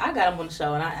 So I got him on the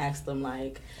show, and I asked him,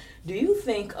 like, do you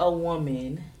think a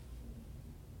woman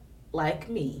like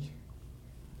me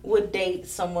would date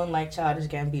someone like Childish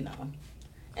Gambino?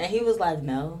 And he was like,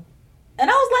 no. And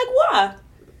I was like, why?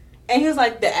 And he was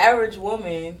like, the average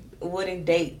woman wouldn't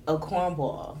date a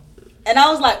cornball. And I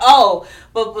was like, oh,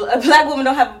 but black women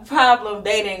don't have a problem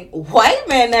dating white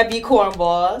men that be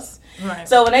cornballs. Right.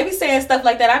 So when they be saying stuff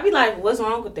like that, I be like, what's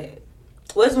wrong with that?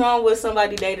 What's wrong with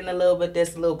somebody dating a little bit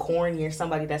that's a little corny, or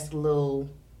somebody that's a little...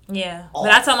 Yeah. Off?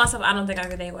 But I told myself I don't think I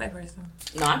could date a white person.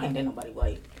 No, I can't date nobody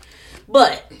white.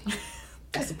 But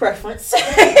that's a preference.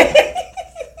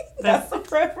 That's a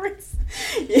preference.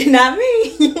 You're not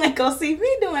me. You ain't gonna see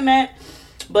me doing that.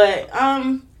 But I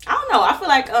don't know. I feel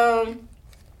like I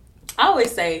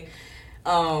always say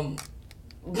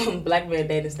black men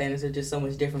dating standards are just so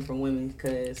much different from women,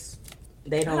 because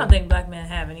they don't. I don't think black men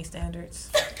have any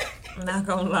standards. I'm not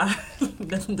gonna lie.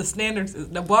 The standards,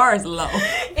 the bar is low.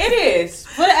 It is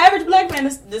for the average black man.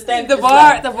 The standard. The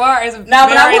bar is now.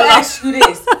 But I will low. ask you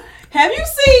this: have you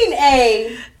seen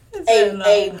a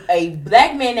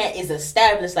black man that is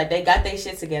established, like they got their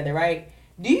shit together, right?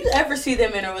 Do you ever see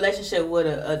them in a relationship with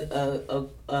a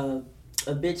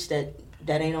bitch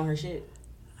that ain't on her shit?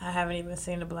 I haven't even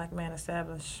seen a black man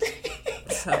established,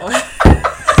 so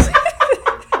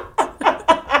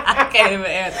I can't even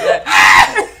answer that.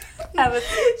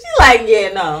 She's like,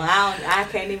 yeah, no, I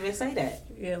can't even say that.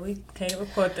 Yeah, we can't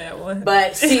report that one.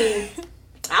 But see,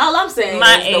 all I'm saying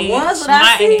my is age, the ones that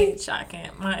I see, I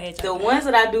can't. My age, the ones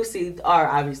that I do see are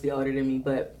obviously older than me,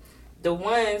 but the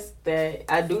ones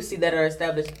that I do see that are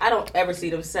established, I don't ever see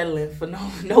them settling for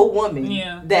no woman.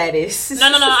 Yeah. That is. No.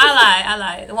 I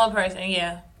lie. The one person,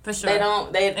 yeah, for sure.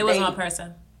 It was one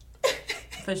person.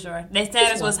 For sure. Their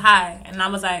status was high, and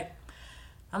I'm like,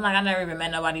 I never even met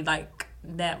nobody like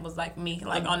that was like me,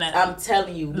 like on that. I'm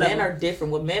telling you, level. Men are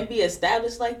different. When men be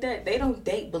established like that, they don't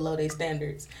date below their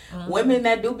standards. Women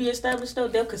that do be established though,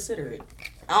 they'll consider it.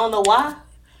 I don't know why,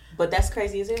 but that's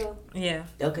crazy as hell. Yeah,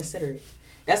 they'll consider it.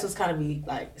 That's what's kind of be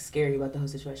like scary about the whole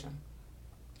situation.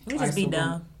 We just be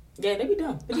dumb. Yeah, they be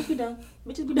dumb. Bitches be dumb.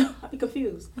 Bitches be dumb. I be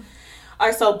confused. All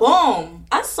right, so boom,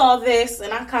 I saw this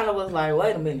and I kind of was like,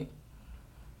 wait a minute.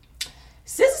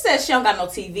 Sister said she don't got no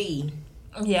TV.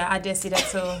 Yeah, I did see that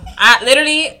too. I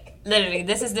literally,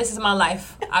 this is my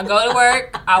life. I go to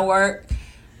work, I work,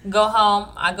 go home,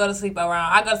 I go to sleep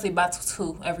I go to sleep by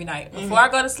 2 every night. Before I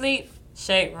go to sleep,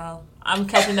 shade room. I'm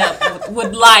catching up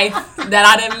with life that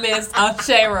I didn't miss on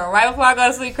shade room. Right before I go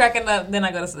to sleep, cracking up, then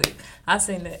I go to sleep. I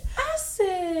seen it. I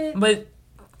said, but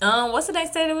what's the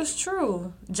next said it was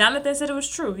true? Jonathan said it was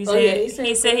true. He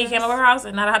said he came over her house,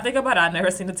 and now that I think about it, I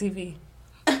never seen the TV.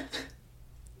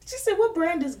 She said, "What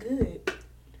brand is good?"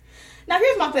 Now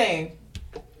here's my thing.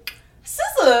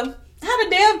 SZA had a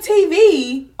damn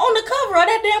TV on the cover of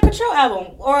that damn Control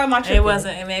album, or am I tripping? It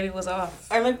wasn't, and maybe it was off.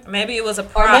 Or maybe it was a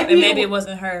prop, maybe and maybe it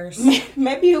wasn't hers.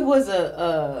 Maybe it was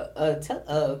a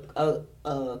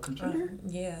computer.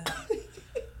 Yeah.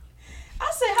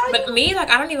 I said, how? But me, like,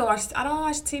 I don't watch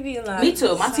TV a lot. Me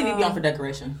too. My TV be on for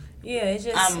decoration. Yeah,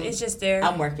 it's just there.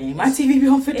 I'm working. My TV be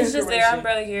on for decoration. It's just there. I'm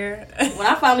barely here. When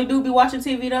I finally do be watching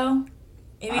TV though,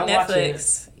 it be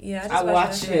Netflix. Yeah, I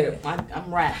watch it.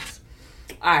 I'm wrapped.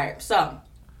 All right, so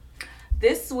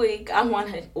this week I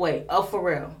want to wait. Oh, for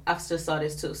real, I just saw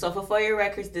this too. So for Your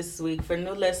Records this week, for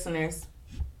new listeners,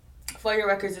 For Your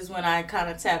Records is when I kind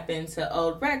of tap into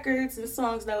old records and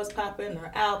songs that was popping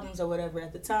or albums or whatever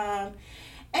at the time,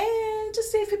 and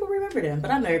just see if people remember them. But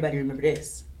I know everybody remember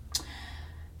this.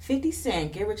 50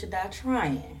 Cent, Get Rich or Die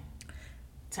Trying,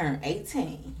 turned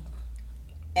 18,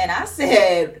 and I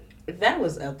said, that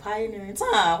was a pioneering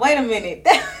time. Wait a minute.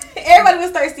 Everybody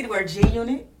was thirsty to wear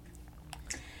G-Unit.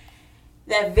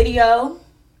 That video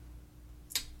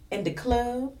in the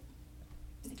club.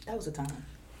 That was a time.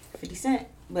 50 Cent.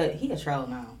 But he a troll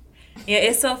now. Yeah,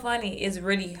 it's so funny. It's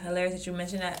really hilarious that you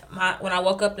mentioned that. When I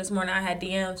woke up this morning, I had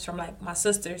DMs from like my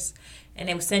sisters, and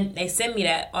they sent me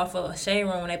that off of a shade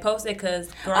room when they posted because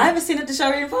I haven't seen it. The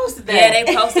show even posted that. Yeah,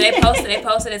 they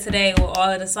posted it today with all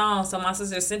of the songs. So my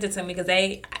sisters sent it to me because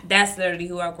that's literally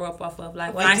who I grew up off of.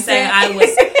 Like when I say I was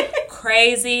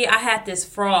crazy, I had this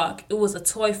frog. It was a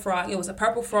toy frog. It was a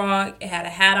purple frog. It had a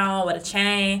hat on with a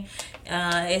chain.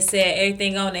 It said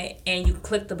everything on it, and you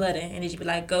click the button, and it would be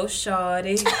like, "Go,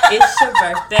 shawty, it's your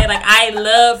birthday." Like I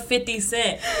love 50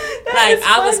 Cent.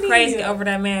 I was crazy over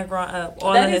that man growing up.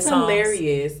 All of his songs. That is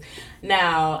hilarious.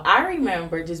 Now I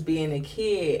remember just being a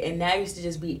kid, and that used to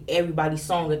just be everybody's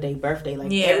song at their birthday.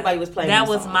 Like everybody was playing. That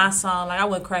was my song. Like I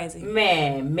went crazy.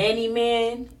 Man, Many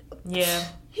Man. Yeah,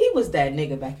 he was that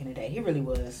nigga back in the day. He really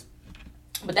was.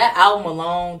 But that album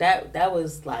alone, that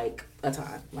was like a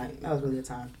time. Like that was really a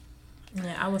time.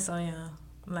 Yeah, I was so young.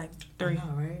 Like 3. I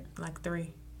know, right? Like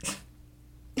 3.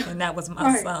 And that was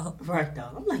my song. Right, though.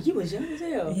 I'm like, you was young as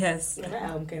hell. Yes. When that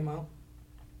album came out.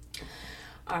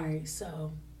 All right,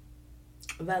 so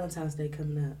Valentine's Day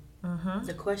coming up. Mm-hmm.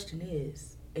 The question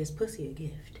is pussy a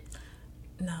gift?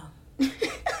 No. But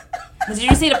did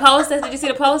you see the post? Did you see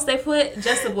the post they put?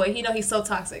 Just the boy. He's so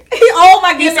toxic. Oh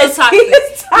my goodness. He's so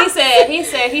toxic. He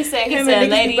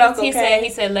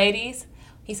said, ladies.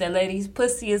 He said, ladies,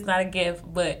 pussy is not a gift,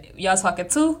 but y'all talking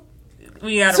two?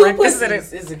 We gotta reconsider. Two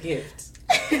pussies is a gift.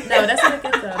 No, that's not a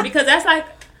gift though, because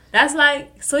that's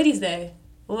like Sweetie's Day.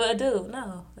 What a do?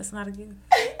 No, that's not a gift.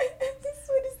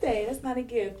 Sweetie's Day. That's not a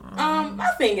gift.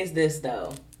 My thing is this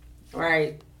though,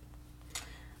 right?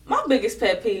 My biggest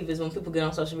pet peeve is when people get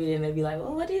on social media and they be like,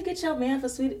 "Well, what do you get your man for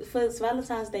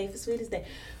Valentine's Day, for Sweetie's Day?"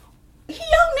 He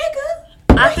young nigga.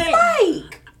 I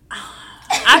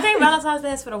think Valentine's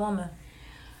Day is for the woman.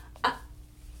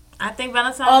 I think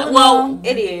Valentine's Day. Well,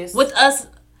 it is. With us,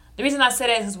 the reason I say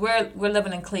that is we're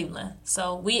living in Cleveland.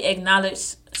 So we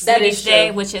acknowledge Sweetie's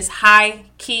Day, which is high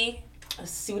key.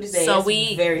 Sweetie's Day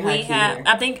is very high key here.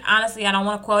 I think, honestly, I don't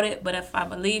want to quote it, but if I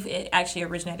believe it actually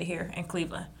originated here in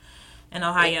Cleveland, in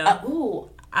Ohio.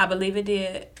 I believe it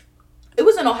did. It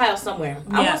was in Ohio somewhere.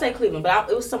 I Yeah. want to say Cleveland, but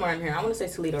it was somewhere in here. I want to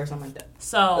say Toledo or something like that.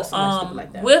 So,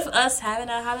 Like that. with us having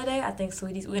a holiday, I think,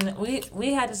 sweeties,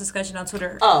 we had this discussion on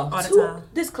Twitter all the time.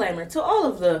 Disclaimer to all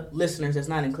of the listeners that's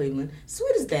not in Cleveland: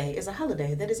 Sweetest Day is a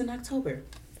holiday that is in October.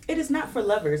 It is not for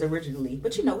lovers originally,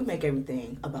 but you know we make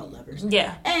everything about lovers.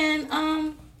 Yeah. And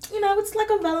you know it's like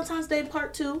a Valentine's Day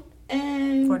part 2.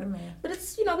 And For the man. But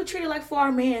it's, you know, we treat it like for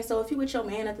our man. So if you with your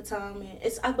man at the time,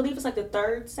 and I believe it's like the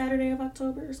 3rd Saturday of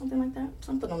October or something like that.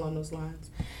 Something along those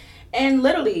lines. And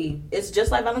literally, it's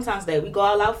just like Valentine's Day. We go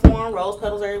all out for him, rose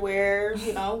petals everywhere,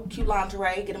 you know, cute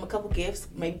lingerie, get him a couple gifts,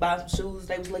 maybe buy some shoes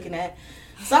they was looking at.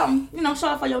 Something, you know, show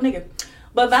off for your nigga.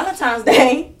 But Valentine's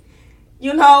Day,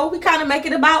 you know, we kind of make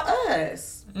it about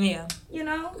us. Yeah. You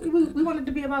know, we want it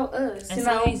to be about us. And you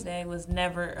know? Sweetest Day was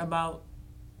never about...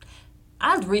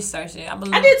 I researched it. I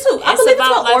believe I did too. It's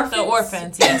about like orphans. The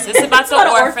orphans. Yes, it's about the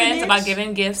orphans. About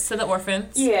giving gifts to the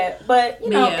orphans. Yeah, but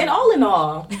you know, and all in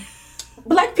all,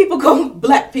 black people go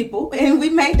black people, and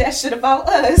we made that shit about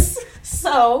us.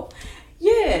 So,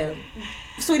 yeah,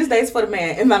 Sweetest Day is for the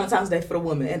man, and Valentine's Day for the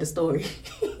woman. End of story.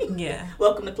 Yeah.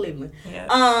 Welcome to Cleveland.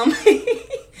 Yeah.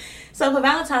 So for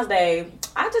Valentine's Day,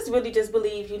 I just really just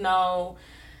believe, you know.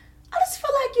 I just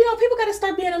feel like, you know, people got to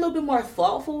start being a little bit more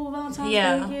thoughtful with Valentine's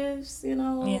Day gifts, you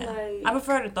know. Yeah. Like, I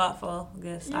prefer the thoughtful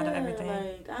gifts out of everything.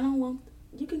 Like, I don't want...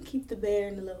 You can keep the bear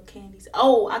and the little candies.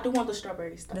 Oh, I do want the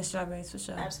strawberry stuff. The strawberries, for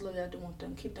sure. Absolutely, I do want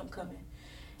them. Keep them coming.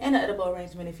 And the edible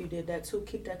arrangement, if you did that too.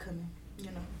 Keep that coming.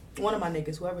 You know. One of my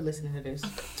niggas, whoever listening to this.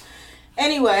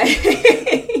 Anyway.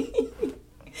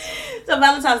 So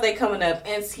Valentine's Day coming up.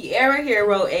 And Ciara here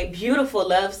wrote a beautiful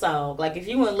love song. Like, if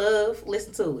you in love,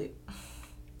 listen to it.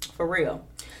 For real.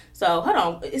 So hold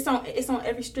on, it's on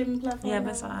every streaming platform. Yeah,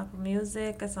 but it's on Apple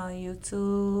Music. It's on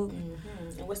YouTube.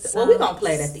 Mm-hmm. And well, we're gonna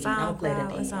play it at the end. I'm gonna play it at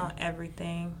the end. It's on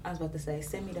everything. I was about to say,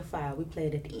 send me the file. We play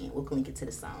it at the end. We'll link it to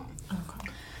the song.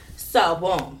 Okay. So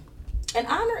boom, in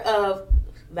honor of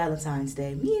Valentine's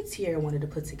Day, me and Ciara wanted to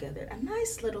put together a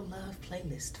nice little love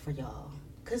playlist for y'all.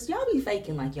 Cause y'all be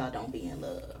faking like y'all don't be in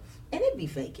love, and it be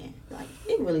faking. Like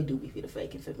it really do be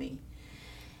faking for me.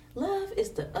 Love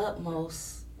is the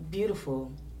utmost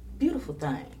beautiful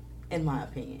thing, in my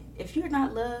opinion. If you're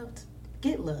not loved,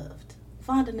 get loved.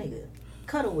 Find a nigga.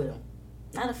 Cuddle with him.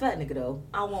 Not a fat nigga, though.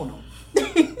 I want him.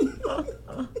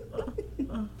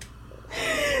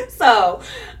 So,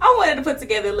 I wanted to put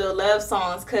together little love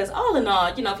songs, because all in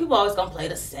all, you know, people always gonna play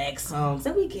the sex songs.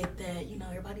 And we get that. You know,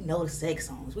 everybody know the sex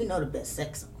songs. We know the best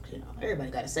sex songs, you know.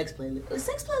 Everybody got a sex playlist. The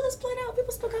sex playlist played out.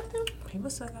 People still got them. People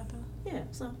still got them. Yeah,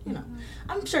 so, you know.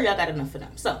 I'm sure y'all got enough for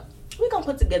them. So, we're going to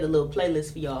put together a little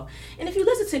playlist for y'all. And if you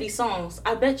listen to these songs,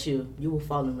 I bet you will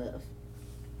fall in love.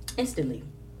 Instantly.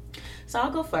 So I'll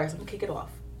go first. I'm going to kick it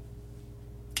off.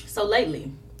 So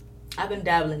lately, I've been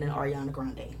dabbling in Ariana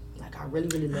Grande. Like, I really,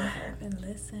 really love her. I've been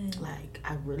listening. Like,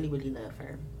 I really, really love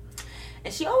her.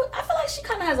 And she always, I feel like she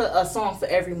kind of has a song for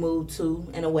every mood, too,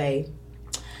 in a way.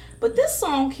 But this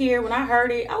song here, when I heard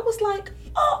it, I was like,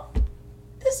 oh,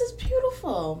 this is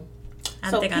beautiful.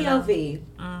 So POV.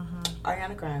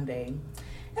 Ariana Grande.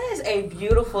 That is a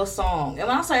beautiful song. And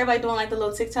when I saw everybody doing like the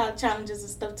little TikTok challenges and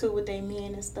stuff too with their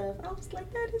men and stuff, I was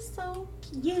like, that is so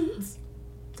cute.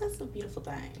 That's a beautiful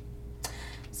thing.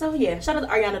 So yeah, shout out to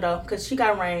Ariana though, because she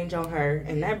got range on her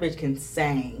and that bitch can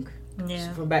sing. Yeah.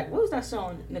 She's from back. What was that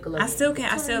song, Nickelodeon?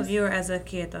 I still view her as a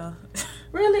kid though.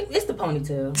 Really? It's the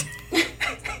ponytail.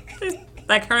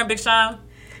 Like her and Big Sean?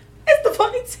 It's the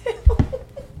ponytail.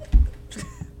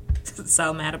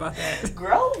 So mad about that.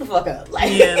 Grow the fuck up.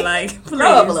 Like, yeah, like please,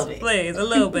 grow up a little bit. Please, a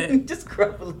little bit. Just grow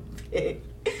up a little bit.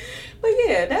 But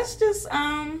yeah, that's just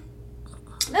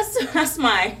that's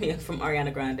my idea from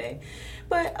Ariana Grande.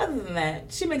 But other than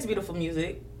that, she makes beautiful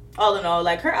music. All in all,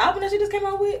 like her album that she just came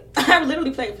out with, I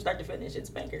literally played from start to finish. It's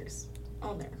bangers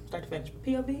on there, start to finish. But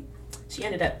POV, she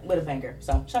ended up with a banger.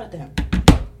 So shout out to him.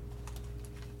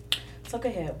 So go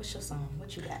ahead. What's your song?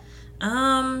 What you got?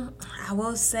 I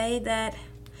will say that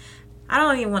I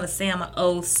don't even want to say I'm an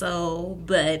old soul,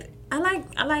 but I like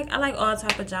all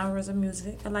type of genres of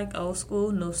music. I like old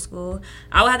school, new school.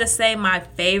 I would have to say my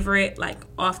favorite, like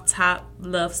off top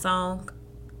love song,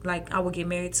 like I would get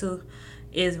married to,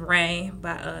 is Rain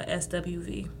by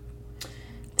SWV.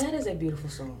 That is a beautiful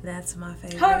song. That's my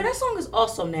favorite. However, that song is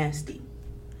also nasty.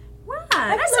 Why?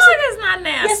 That song is not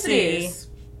nasty. Yes, it is.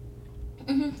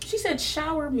 Mm-hmm. She said,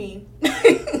 "Shower me,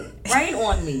 rain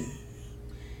on me."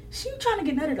 She trying to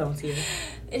get nutted on, Tia.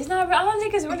 It's not. I don't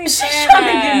think it's really. She's trying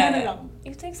to get nutted on.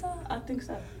 You think so? I think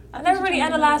so. I never really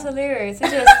analyzed the lyrics.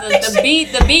 It's just the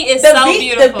beat. The beat is so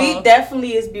beautiful. The beat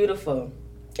definitely is beautiful.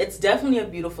 It's definitely a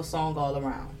beautiful song all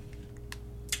around.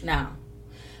 Now,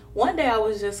 One day I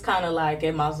was just kind of like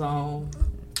in my zone,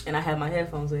 and I had my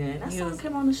headphones in. That song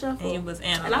came on the shuffle, and you was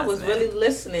and I was really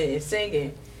listening and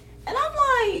singing, and I'm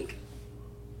like,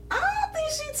 I don't think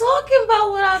she's talking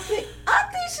about what I think. I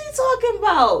think she's talking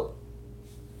about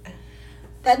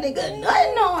that nigga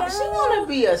nutting on. She wanna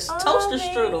be a toaster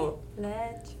strudel.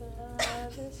 Let your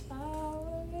love is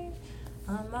all me.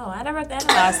 Oh no, I never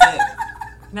analyzed it.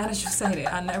 Now that you say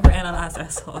that, I never analyzed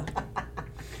that song.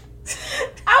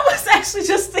 I was actually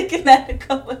just thinking that a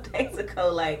couple of days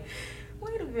ago, like,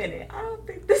 wait a minute, I don't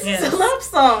think this is a love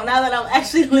song now that I'm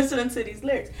actually listening to these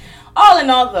lyrics. All in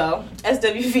all, though,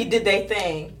 SWV did their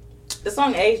thing. The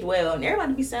song aged well, and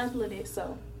everybody be sampling it,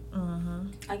 so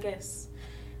I guess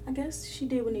she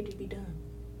did what needed to be done.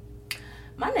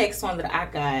 My next one that I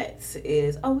got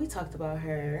is, we talked about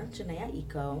her, Janae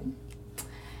Eco.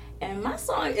 And my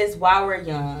song is While We're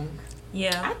Young.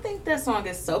 Yeah. I think that song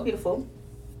is so beautiful.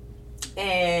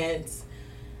 And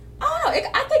I don't know,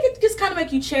 I think it just kind of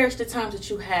make you cherish the times that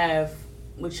you have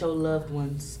with your loved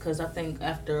ones. Because I think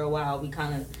after a while, we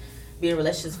kind of be in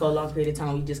relationships for a long period of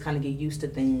time. We just kind of get used to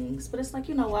things. But it's like,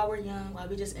 while we're young, while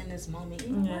we just in this moment,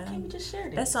 why can't we just share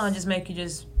this? That song just make you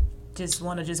just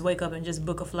want to just wake up and just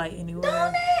book a flight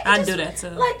anywhere. I do that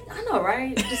too. Like, I know,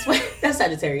 right? Just that's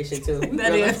Sagittarius shit too.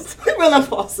 That is. We real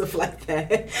impulsive like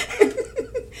that.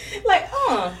 Like,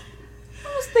 I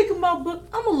was thinking about book.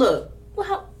 I'm gonna look.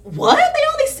 Well, what? They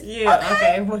only see. Yeah.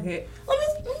 Okay. Book it.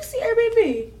 Let me see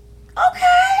Airbnb.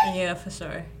 Okay. Yeah, for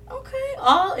sure. Okay.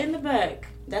 All in the back.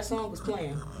 That song was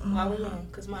playing while we're young.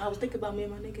 Cause I was thinking about me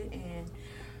and my nigga, and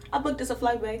I booked us a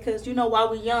flight back. Cause while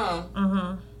we're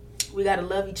young, we gotta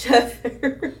love each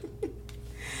other.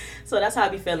 So that's how I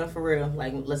be feeling for real.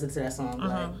 Like, listen to that song.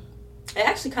 Like, it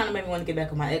actually kind of made me want to get back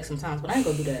with my ex sometimes, but I ain't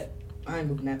gonna do that. I ain't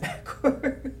moving that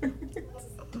backwards.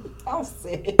 I'm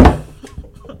sick. I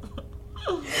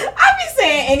be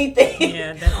saying anything.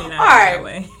 Yeah, definitely not that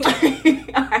way.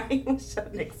 All right, what's your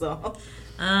next song?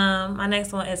 My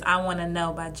next one is I Wanna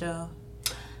Know by Joe.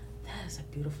 That is a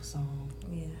beautiful song.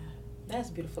 Yeah. That's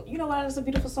beautiful. You know why that's a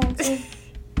beautiful song, too?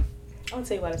 I'm gonna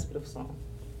tell you why that's a beautiful song.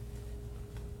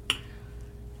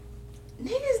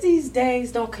 Niggas these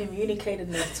days don't communicate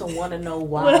enough to want to know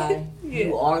why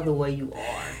you are the way you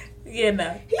are. Yeah,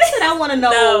 no. He said, I want to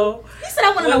know. No. He said, I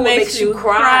want to know what makes you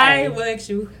cry. What makes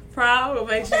you proud? What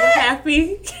makes you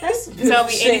happy? That's Tell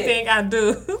me shit. anything I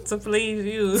do to please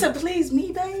you. To please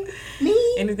me, babe.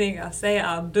 Me? Anything I say,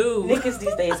 I'll do. Niggas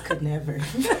these days could never.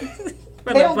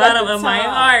 From the bottom of my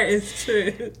heart, it's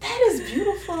true. That is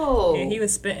beautiful. Yeah, he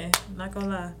was spitting. Not gonna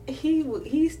lie.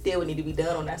 He still would need to be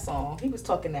done on that song. He was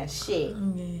talking that shit.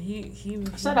 Yeah, he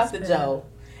Shout out to Joe.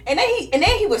 And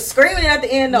then he was screaming it at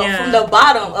the end though, from the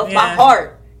bottom of my Yeah.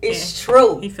 heart. It's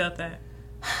true. He felt that.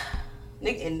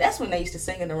 And that's when they used to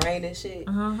sing in the rain and shit.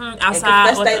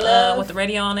 Outside with the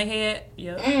radio on their head.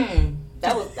 Yep.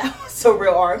 That was a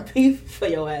real R&B for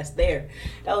your ass there.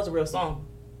 That was a real song.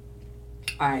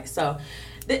 All right, so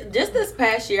just this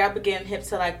past year, I began hip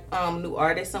to like new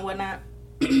artists and whatnot.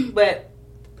 But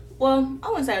I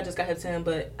wouldn't say I just got hip to him,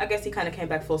 but I guess he kind of came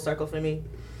back full circle for me.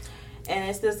 And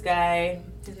it's this guy.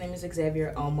 His name is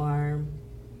Xavier Omar,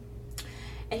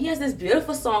 and he has this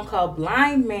beautiful song called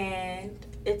 "Blind Man."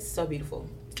 It's so beautiful.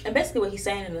 And basically, what he's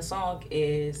saying in the song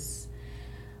is,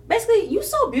 basically, you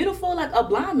so beautiful, like a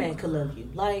blind man could love you.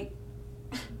 Like,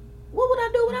 what would I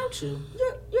do without you?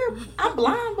 I'm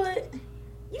blind, but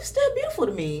you still beautiful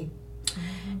to me.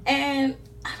 And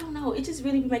I don't know, it just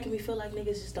really be making me feel like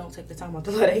niggas just don't take the time out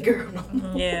to love that girl no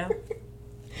more. Yeah.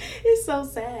 It's so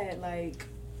sad, like,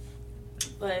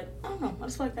 but I don't know. I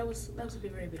just feel like that was a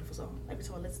very beautiful song. Every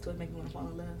time I listen to it, it make me want to fall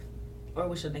in love, or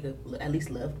wish a nigga at least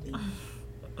loved me.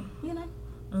 You know,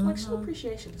 like show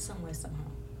appreciation in some way somehow.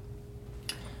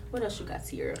 What else you got,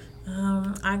 Sierra?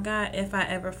 I got If I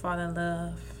Ever Fall in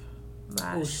Love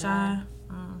by Shy.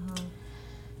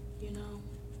 You know,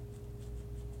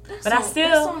 that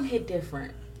song hit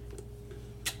different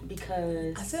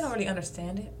because I still don't really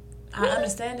understand it. I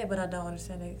understand it, but I don't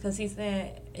understand it because he's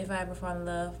saying if I ever fall in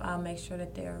love, I'll make sure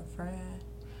that they're a friend.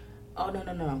 Oh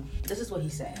no! This is what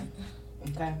he's saying.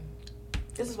 Okay,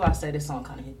 this is why I say this song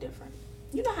kind of hit different.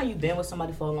 You know how you've been with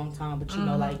somebody for a long time, but you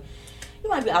know, like, you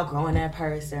might be outgrowing that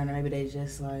person, or maybe they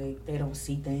just, like, they don't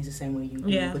see things the same way you do.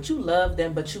 Yeah. But you love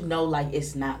them, but you know, like,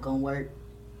 it's not gonna work.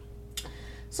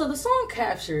 So the song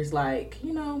captures, like,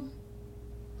 you know,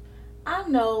 I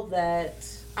know that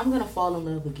I'm gonna fall in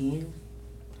love again.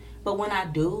 But when I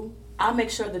do, I'll make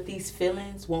sure that these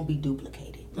feelings won't be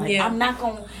duplicated. Like, I'm not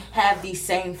gonna have these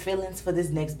same feelings for this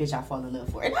next bitch I fall in love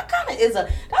for. And that kind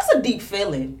of that's a deep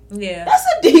feeling. Yeah. That's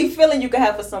a deep feeling you can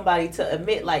have for somebody to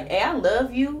admit, like, hey, I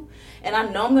love you. And I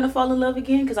know I'm going to fall in love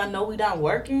again because I know we done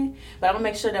working. But I'm going to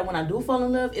make sure that when I do fall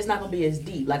in love, it's not going to be as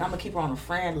deep. Like, I'm going to keep her on a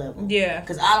friend level. Yeah.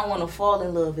 Because I don't want to fall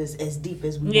in love as deep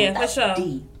as we want. Yeah, That's for sure.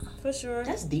 deep. For sure.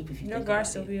 That's deep if you Your think guard about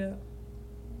still it. be up.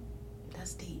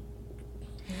 That's deep.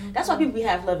 That's why people be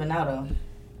half loving now, though.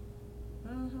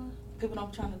 Mm-hmm. People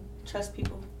don't trying to trust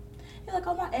people. They're like,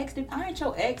 oh, my ex, I ain't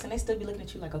your ex. And they still be looking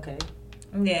at you like, okay.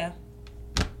 Yeah.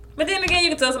 But then again,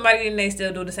 you can tell somebody and they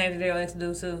still do the same thing their ex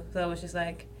do, too. So it's just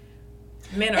like...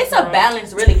 Men are it's a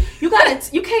balance, really. You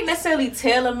can't necessarily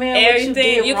tell a man everything. what you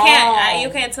did You wrong. You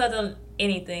can't tell them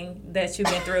anything that you've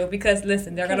been through because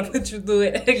listen, they're gonna put you through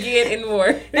it again and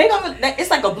more.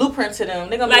 It's like a blueprint to them.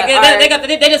 They're gonna like be like,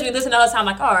 they just be listening all the time.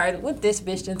 Like, all right, what this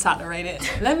bitch done tolerated?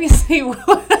 Let me see what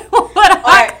all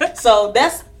right. So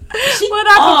that's what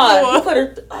I you put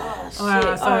her. Shit. All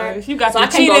right. You got so I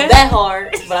can't go that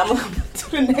hard, but I'm gonna to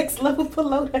the next level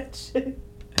below that shit.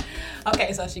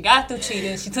 Okay, so she got through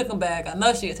cheating. She took him back. I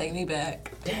know she'll take me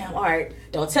back. Damn, all right.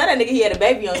 Don't tell that nigga he had a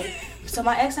baby on you. So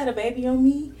my ex had a baby on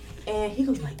me, and he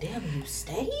gonna be like, damn, you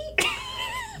stayed?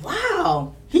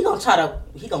 Wow. He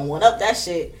gonna one up that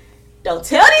shit. Don't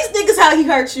tell these niggas how he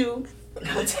hurt you.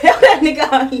 Don't tell that nigga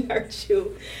how he hurt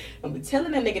you. Don't be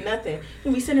telling that nigga nothing.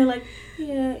 You be sitting there like,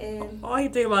 yeah, and all he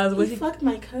think about is what he fucked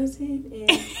my cousin,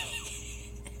 and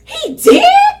he did?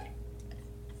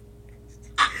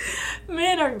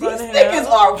 Men are These niggas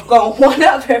are gonna one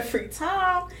up every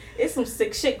time. It's some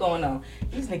sick shit going on.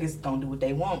 These niggas gonna do what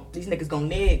they want. These niggas gonna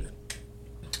nig.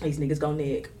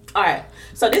 Alright,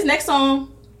 so this next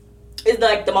song is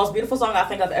like the most beautiful song I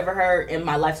think I've ever heard in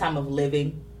my lifetime of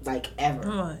living. Like, ever.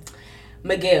 What?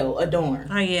 Miguel, Adorn.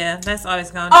 Oh, yeah. That's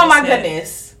always gonna Oh, my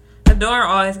goodness. Adorn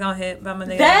always gonna hit by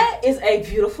Miguel. That is a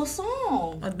beautiful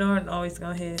song. Adorn always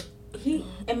gonna hit.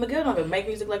 And Miguel don't even make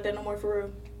music like that no more, for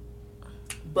real.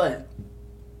 But,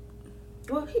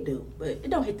 well, he do, but it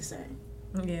don't hit the same.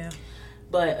 Yeah.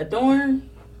 But Adorn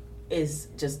is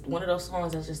just one of those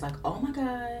songs that's just like, oh my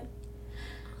God.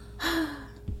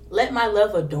 Let my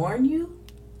love adorn you.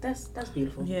 That's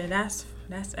beautiful. Yeah, that's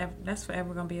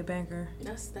forever gonna be a banger.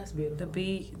 That's beautiful. The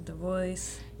beat, the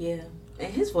voice. Yeah.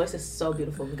 And his voice is so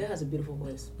beautiful. Miguel has a beautiful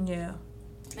voice. Yeah.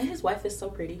 And his wife is so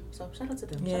pretty. So shout out to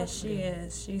them. Yeah, she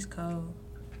is. She's cold.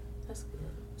 That's good.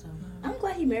 So I'm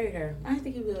glad he married her. I didn't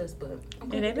think he was, but I'm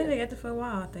glad. Yeah, they've been together for a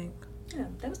while, I think. Yeah,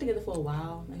 they was together for a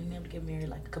while, and they never get married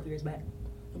like a couple years back.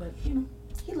 But you know,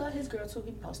 he loved his girl too.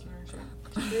 He posted her and shit.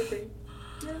 She's real pretty.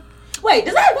 Yeah. Wait,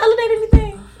 does that validate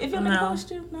anything? If your nigga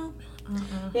post you, no.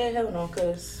 Yeah, hell no,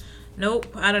 cause nope,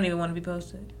 I don't even want to be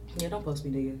posted. Yeah, don't post me,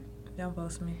 nigga. Don't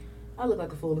post me. I look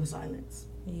like a fool in silence.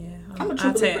 Yeah, I'm a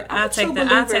true believer. I take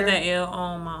that L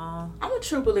on my own. I'm a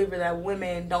true believer that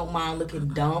women don't mind looking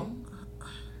dumb.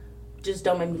 Just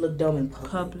don't make me look dumb in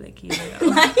public. Yeah.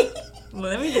 Like,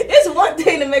 it's one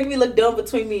thing to make me look dumb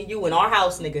between me and you in our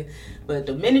house, nigga. But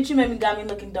the minute you got me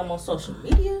looking dumb on social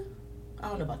media, I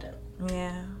don't know about that.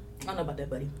 Yeah. I don't know about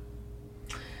that, buddy.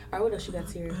 All right, what else you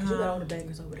got here? Because you got all the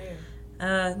bangers over there.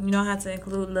 You know how to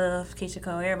include Love, Keisha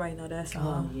Cole. Everybody know that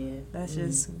song. Oh, yeah. That's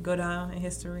just go down in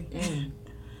history.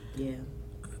 Yeah.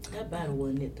 That battle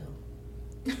wasn't it, though.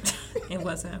 It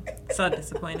wasn't. So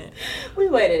disappointed. We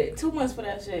waited 2 months for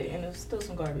that shit, and it was still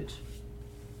some garbage.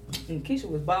 And Keisha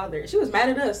was bothered. She was mad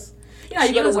at us. You know how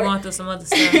you was going through some other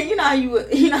stuff. you know how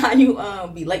you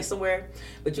be late somewhere,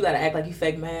 but you gotta act like you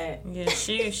fake mad. Yeah,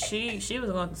 she was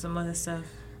going through some other stuff.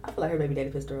 I feel like her baby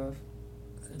daddy pissed her off.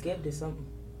 Gabe did something.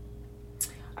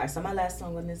 All right, so my last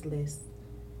song on this list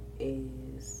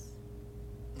is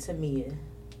Tamia,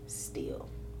 Still.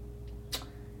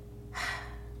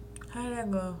 How did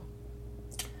that go?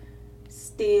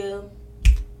 Still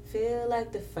feel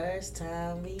like the first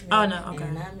time we met. Oh, no, okay.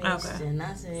 And I missed Okay. and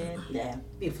I said, yeah,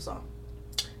 beautiful song.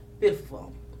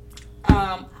 Beautiful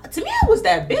song. Tamia was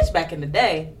that bitch back in the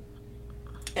day.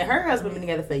 And her husband been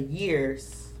together for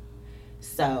years.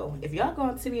 So, if y'all go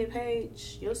on Tamia's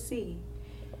page, you'll see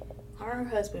her and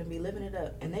her husband be living it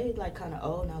up. And they like kind of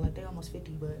old now, like they almost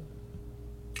 50, but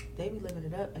they be living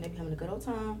it up and they be having a good old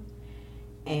time.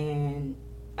 And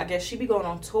I guess she be going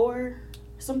on tour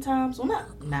sometimes. Well,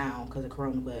 not now because of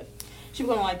Corona, but she be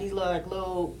going on like these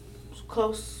little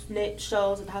close-knit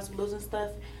shows at the House of Blues and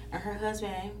stuff. And her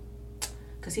husband,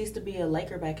 because he used to be a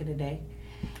Laker back in the day,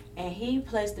 and he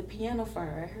plays the piano for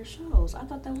her at her shows. I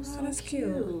thought that was so that's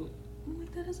cute. I'm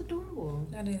like, that is adorable.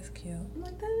 That is cute. I'm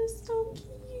like, that is so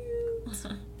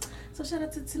cute. So shout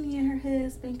out to Tamia and her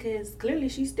husband, because clearly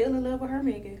she's still in love with her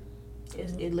nigga.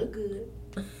 It looked good.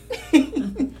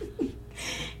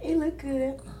 It looked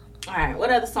good. All right,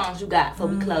 what other songs you got before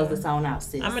we close this on out,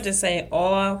 sis? I'm going to just say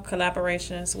all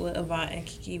collaborations with Avant and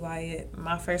Kiki Wyatt.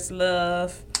 My First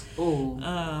Love. Ooh.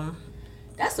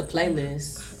 That's a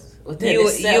playlist within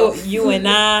itself. You and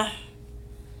I.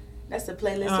 That's a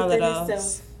playlist All within of those.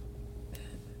 itself.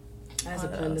 That's a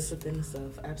playlist within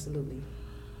itself. Absolutely.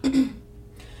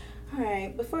 All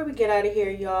right. Before we get out of here,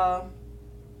 y'all,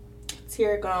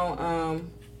 Tiara gonna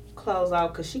close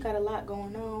out because she got a lot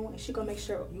going on, and she gonna make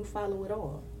sure you follow it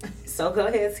all. So go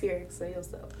ahead, Tiara, say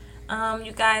yourself.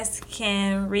 You guys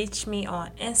can reach me on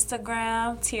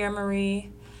Instagram, Tiara Marie.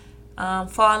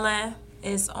 Fallen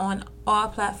is on all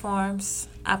platforms: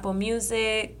 Apple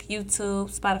Music, YouTube,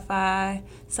 Spotify,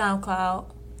 SoundCloud,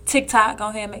 TikTok. Go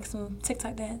ahead and make some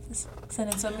TikTok dances.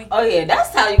 Send it to me. Oh yeah, that's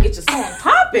how you get your song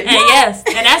popping. And yes,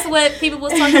 and that's what people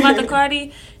was talking about the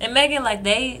Cardi and Megan. Like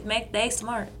they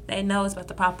smart. They know it's about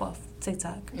to pop off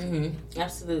TikTok. Mm-hmm.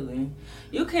 Absolutely.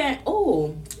 You can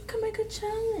make a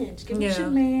challenge. Give it your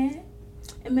man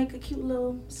and make a cute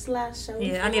little slideshow.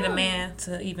 Yeah, I need a man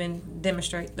to even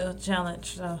demonstrate the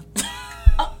challenge. So.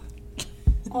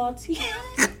 Oh,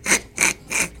 Tiara.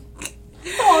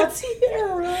 Oh,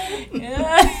 Tiara.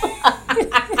 Yeah.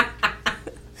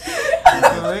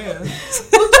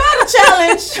 We'll try the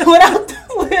challenge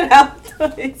without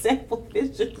the example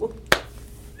visual.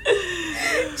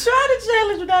 Try the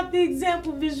challenge without the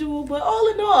example visual, but all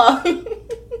in all,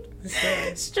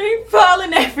 street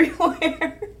falling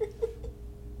everywhere.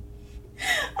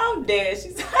 I'm dead.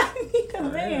 She's like, I need a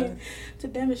man to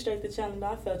demonstrate the challenge. No,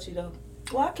 I felt you though.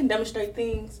 Well, I can demonstrate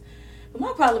things, but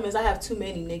my problem is I have too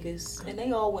many niggas, and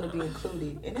they all want to be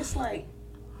included, and it's like,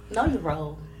 know your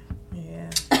role. Yeah.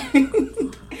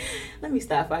 Let me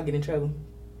stop before I get in trouble.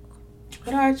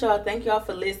 But all right, y'all. Thank y'all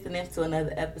for listening to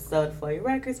another episode of For Your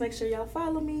Records. Make sure y'all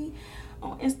follow me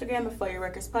on Instagram at For Your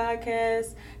Records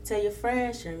Podcast. Tell your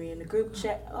friends, share me in the group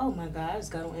chat. Oh my God, I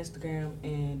just got on Instagram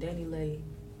and Danny Lay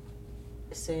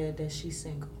said that she's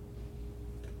single.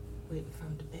 Waiting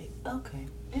from the baby. Okay,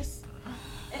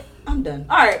 I'm done.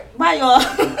 All right, bye, y'all.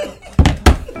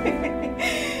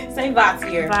 Say bye to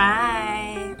her.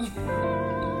 Bye.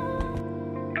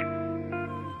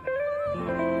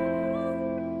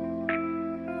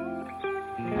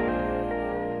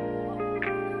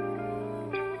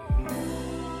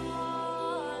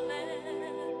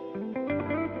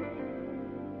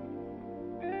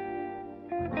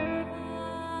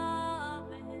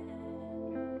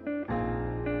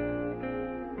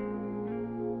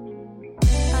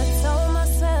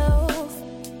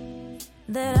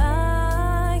 That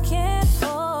I can't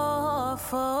fall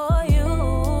for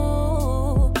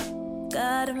you.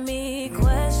 Got me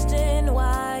question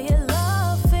why your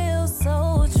love feels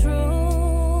so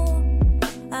true.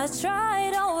 I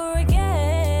tried over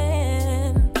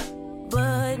again,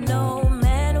 but no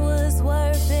man was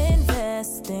worth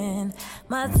investing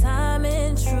my time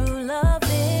in true love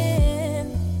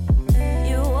in.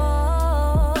 You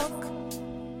walk,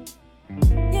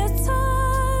 you talk.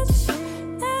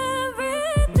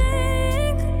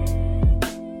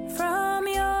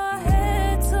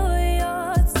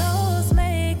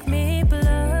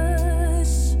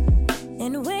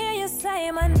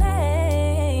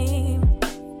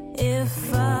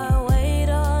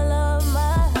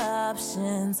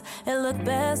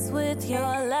 Best with your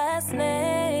last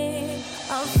name.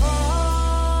 I'm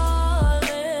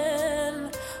falling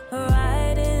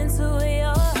right into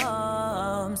your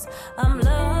arms. I'm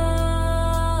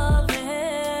loving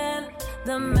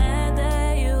the man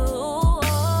that you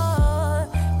are.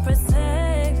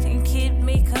 Protect and keep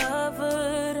me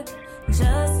covered,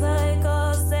 just like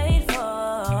all State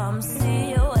Farm.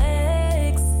 See your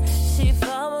ex, she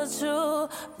followed you,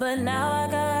 but now I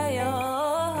got your.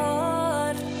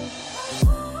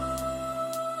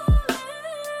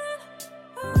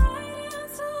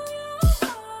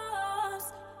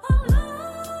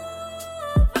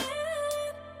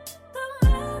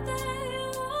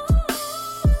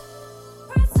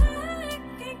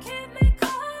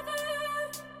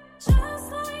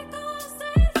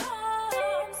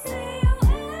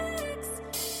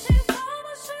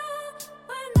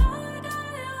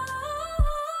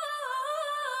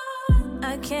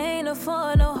 I can't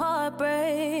afford no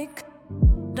heartbreak.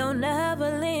 Don't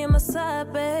ever leave my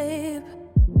side, babe.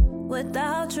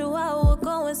 Without you, I will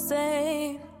go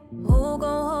insane. Who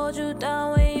gon' hold you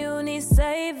down when you need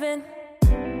saving?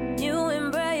 You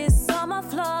embrace all my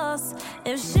flaws.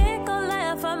 If shit gon'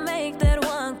 laugh, I make that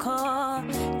one call.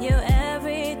 You're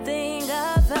everything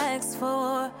I've asked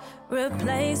for.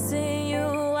 Replacing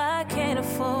you, I can't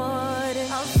afford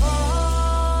it. I'm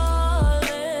falling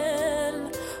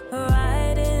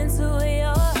right into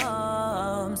your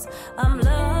arms. I'm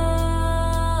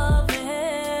loving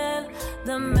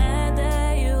the man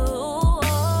that you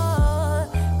are.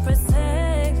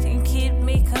 Protect and keep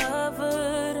me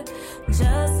covered,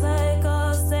 just like all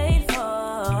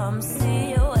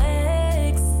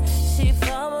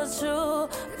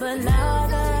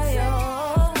father.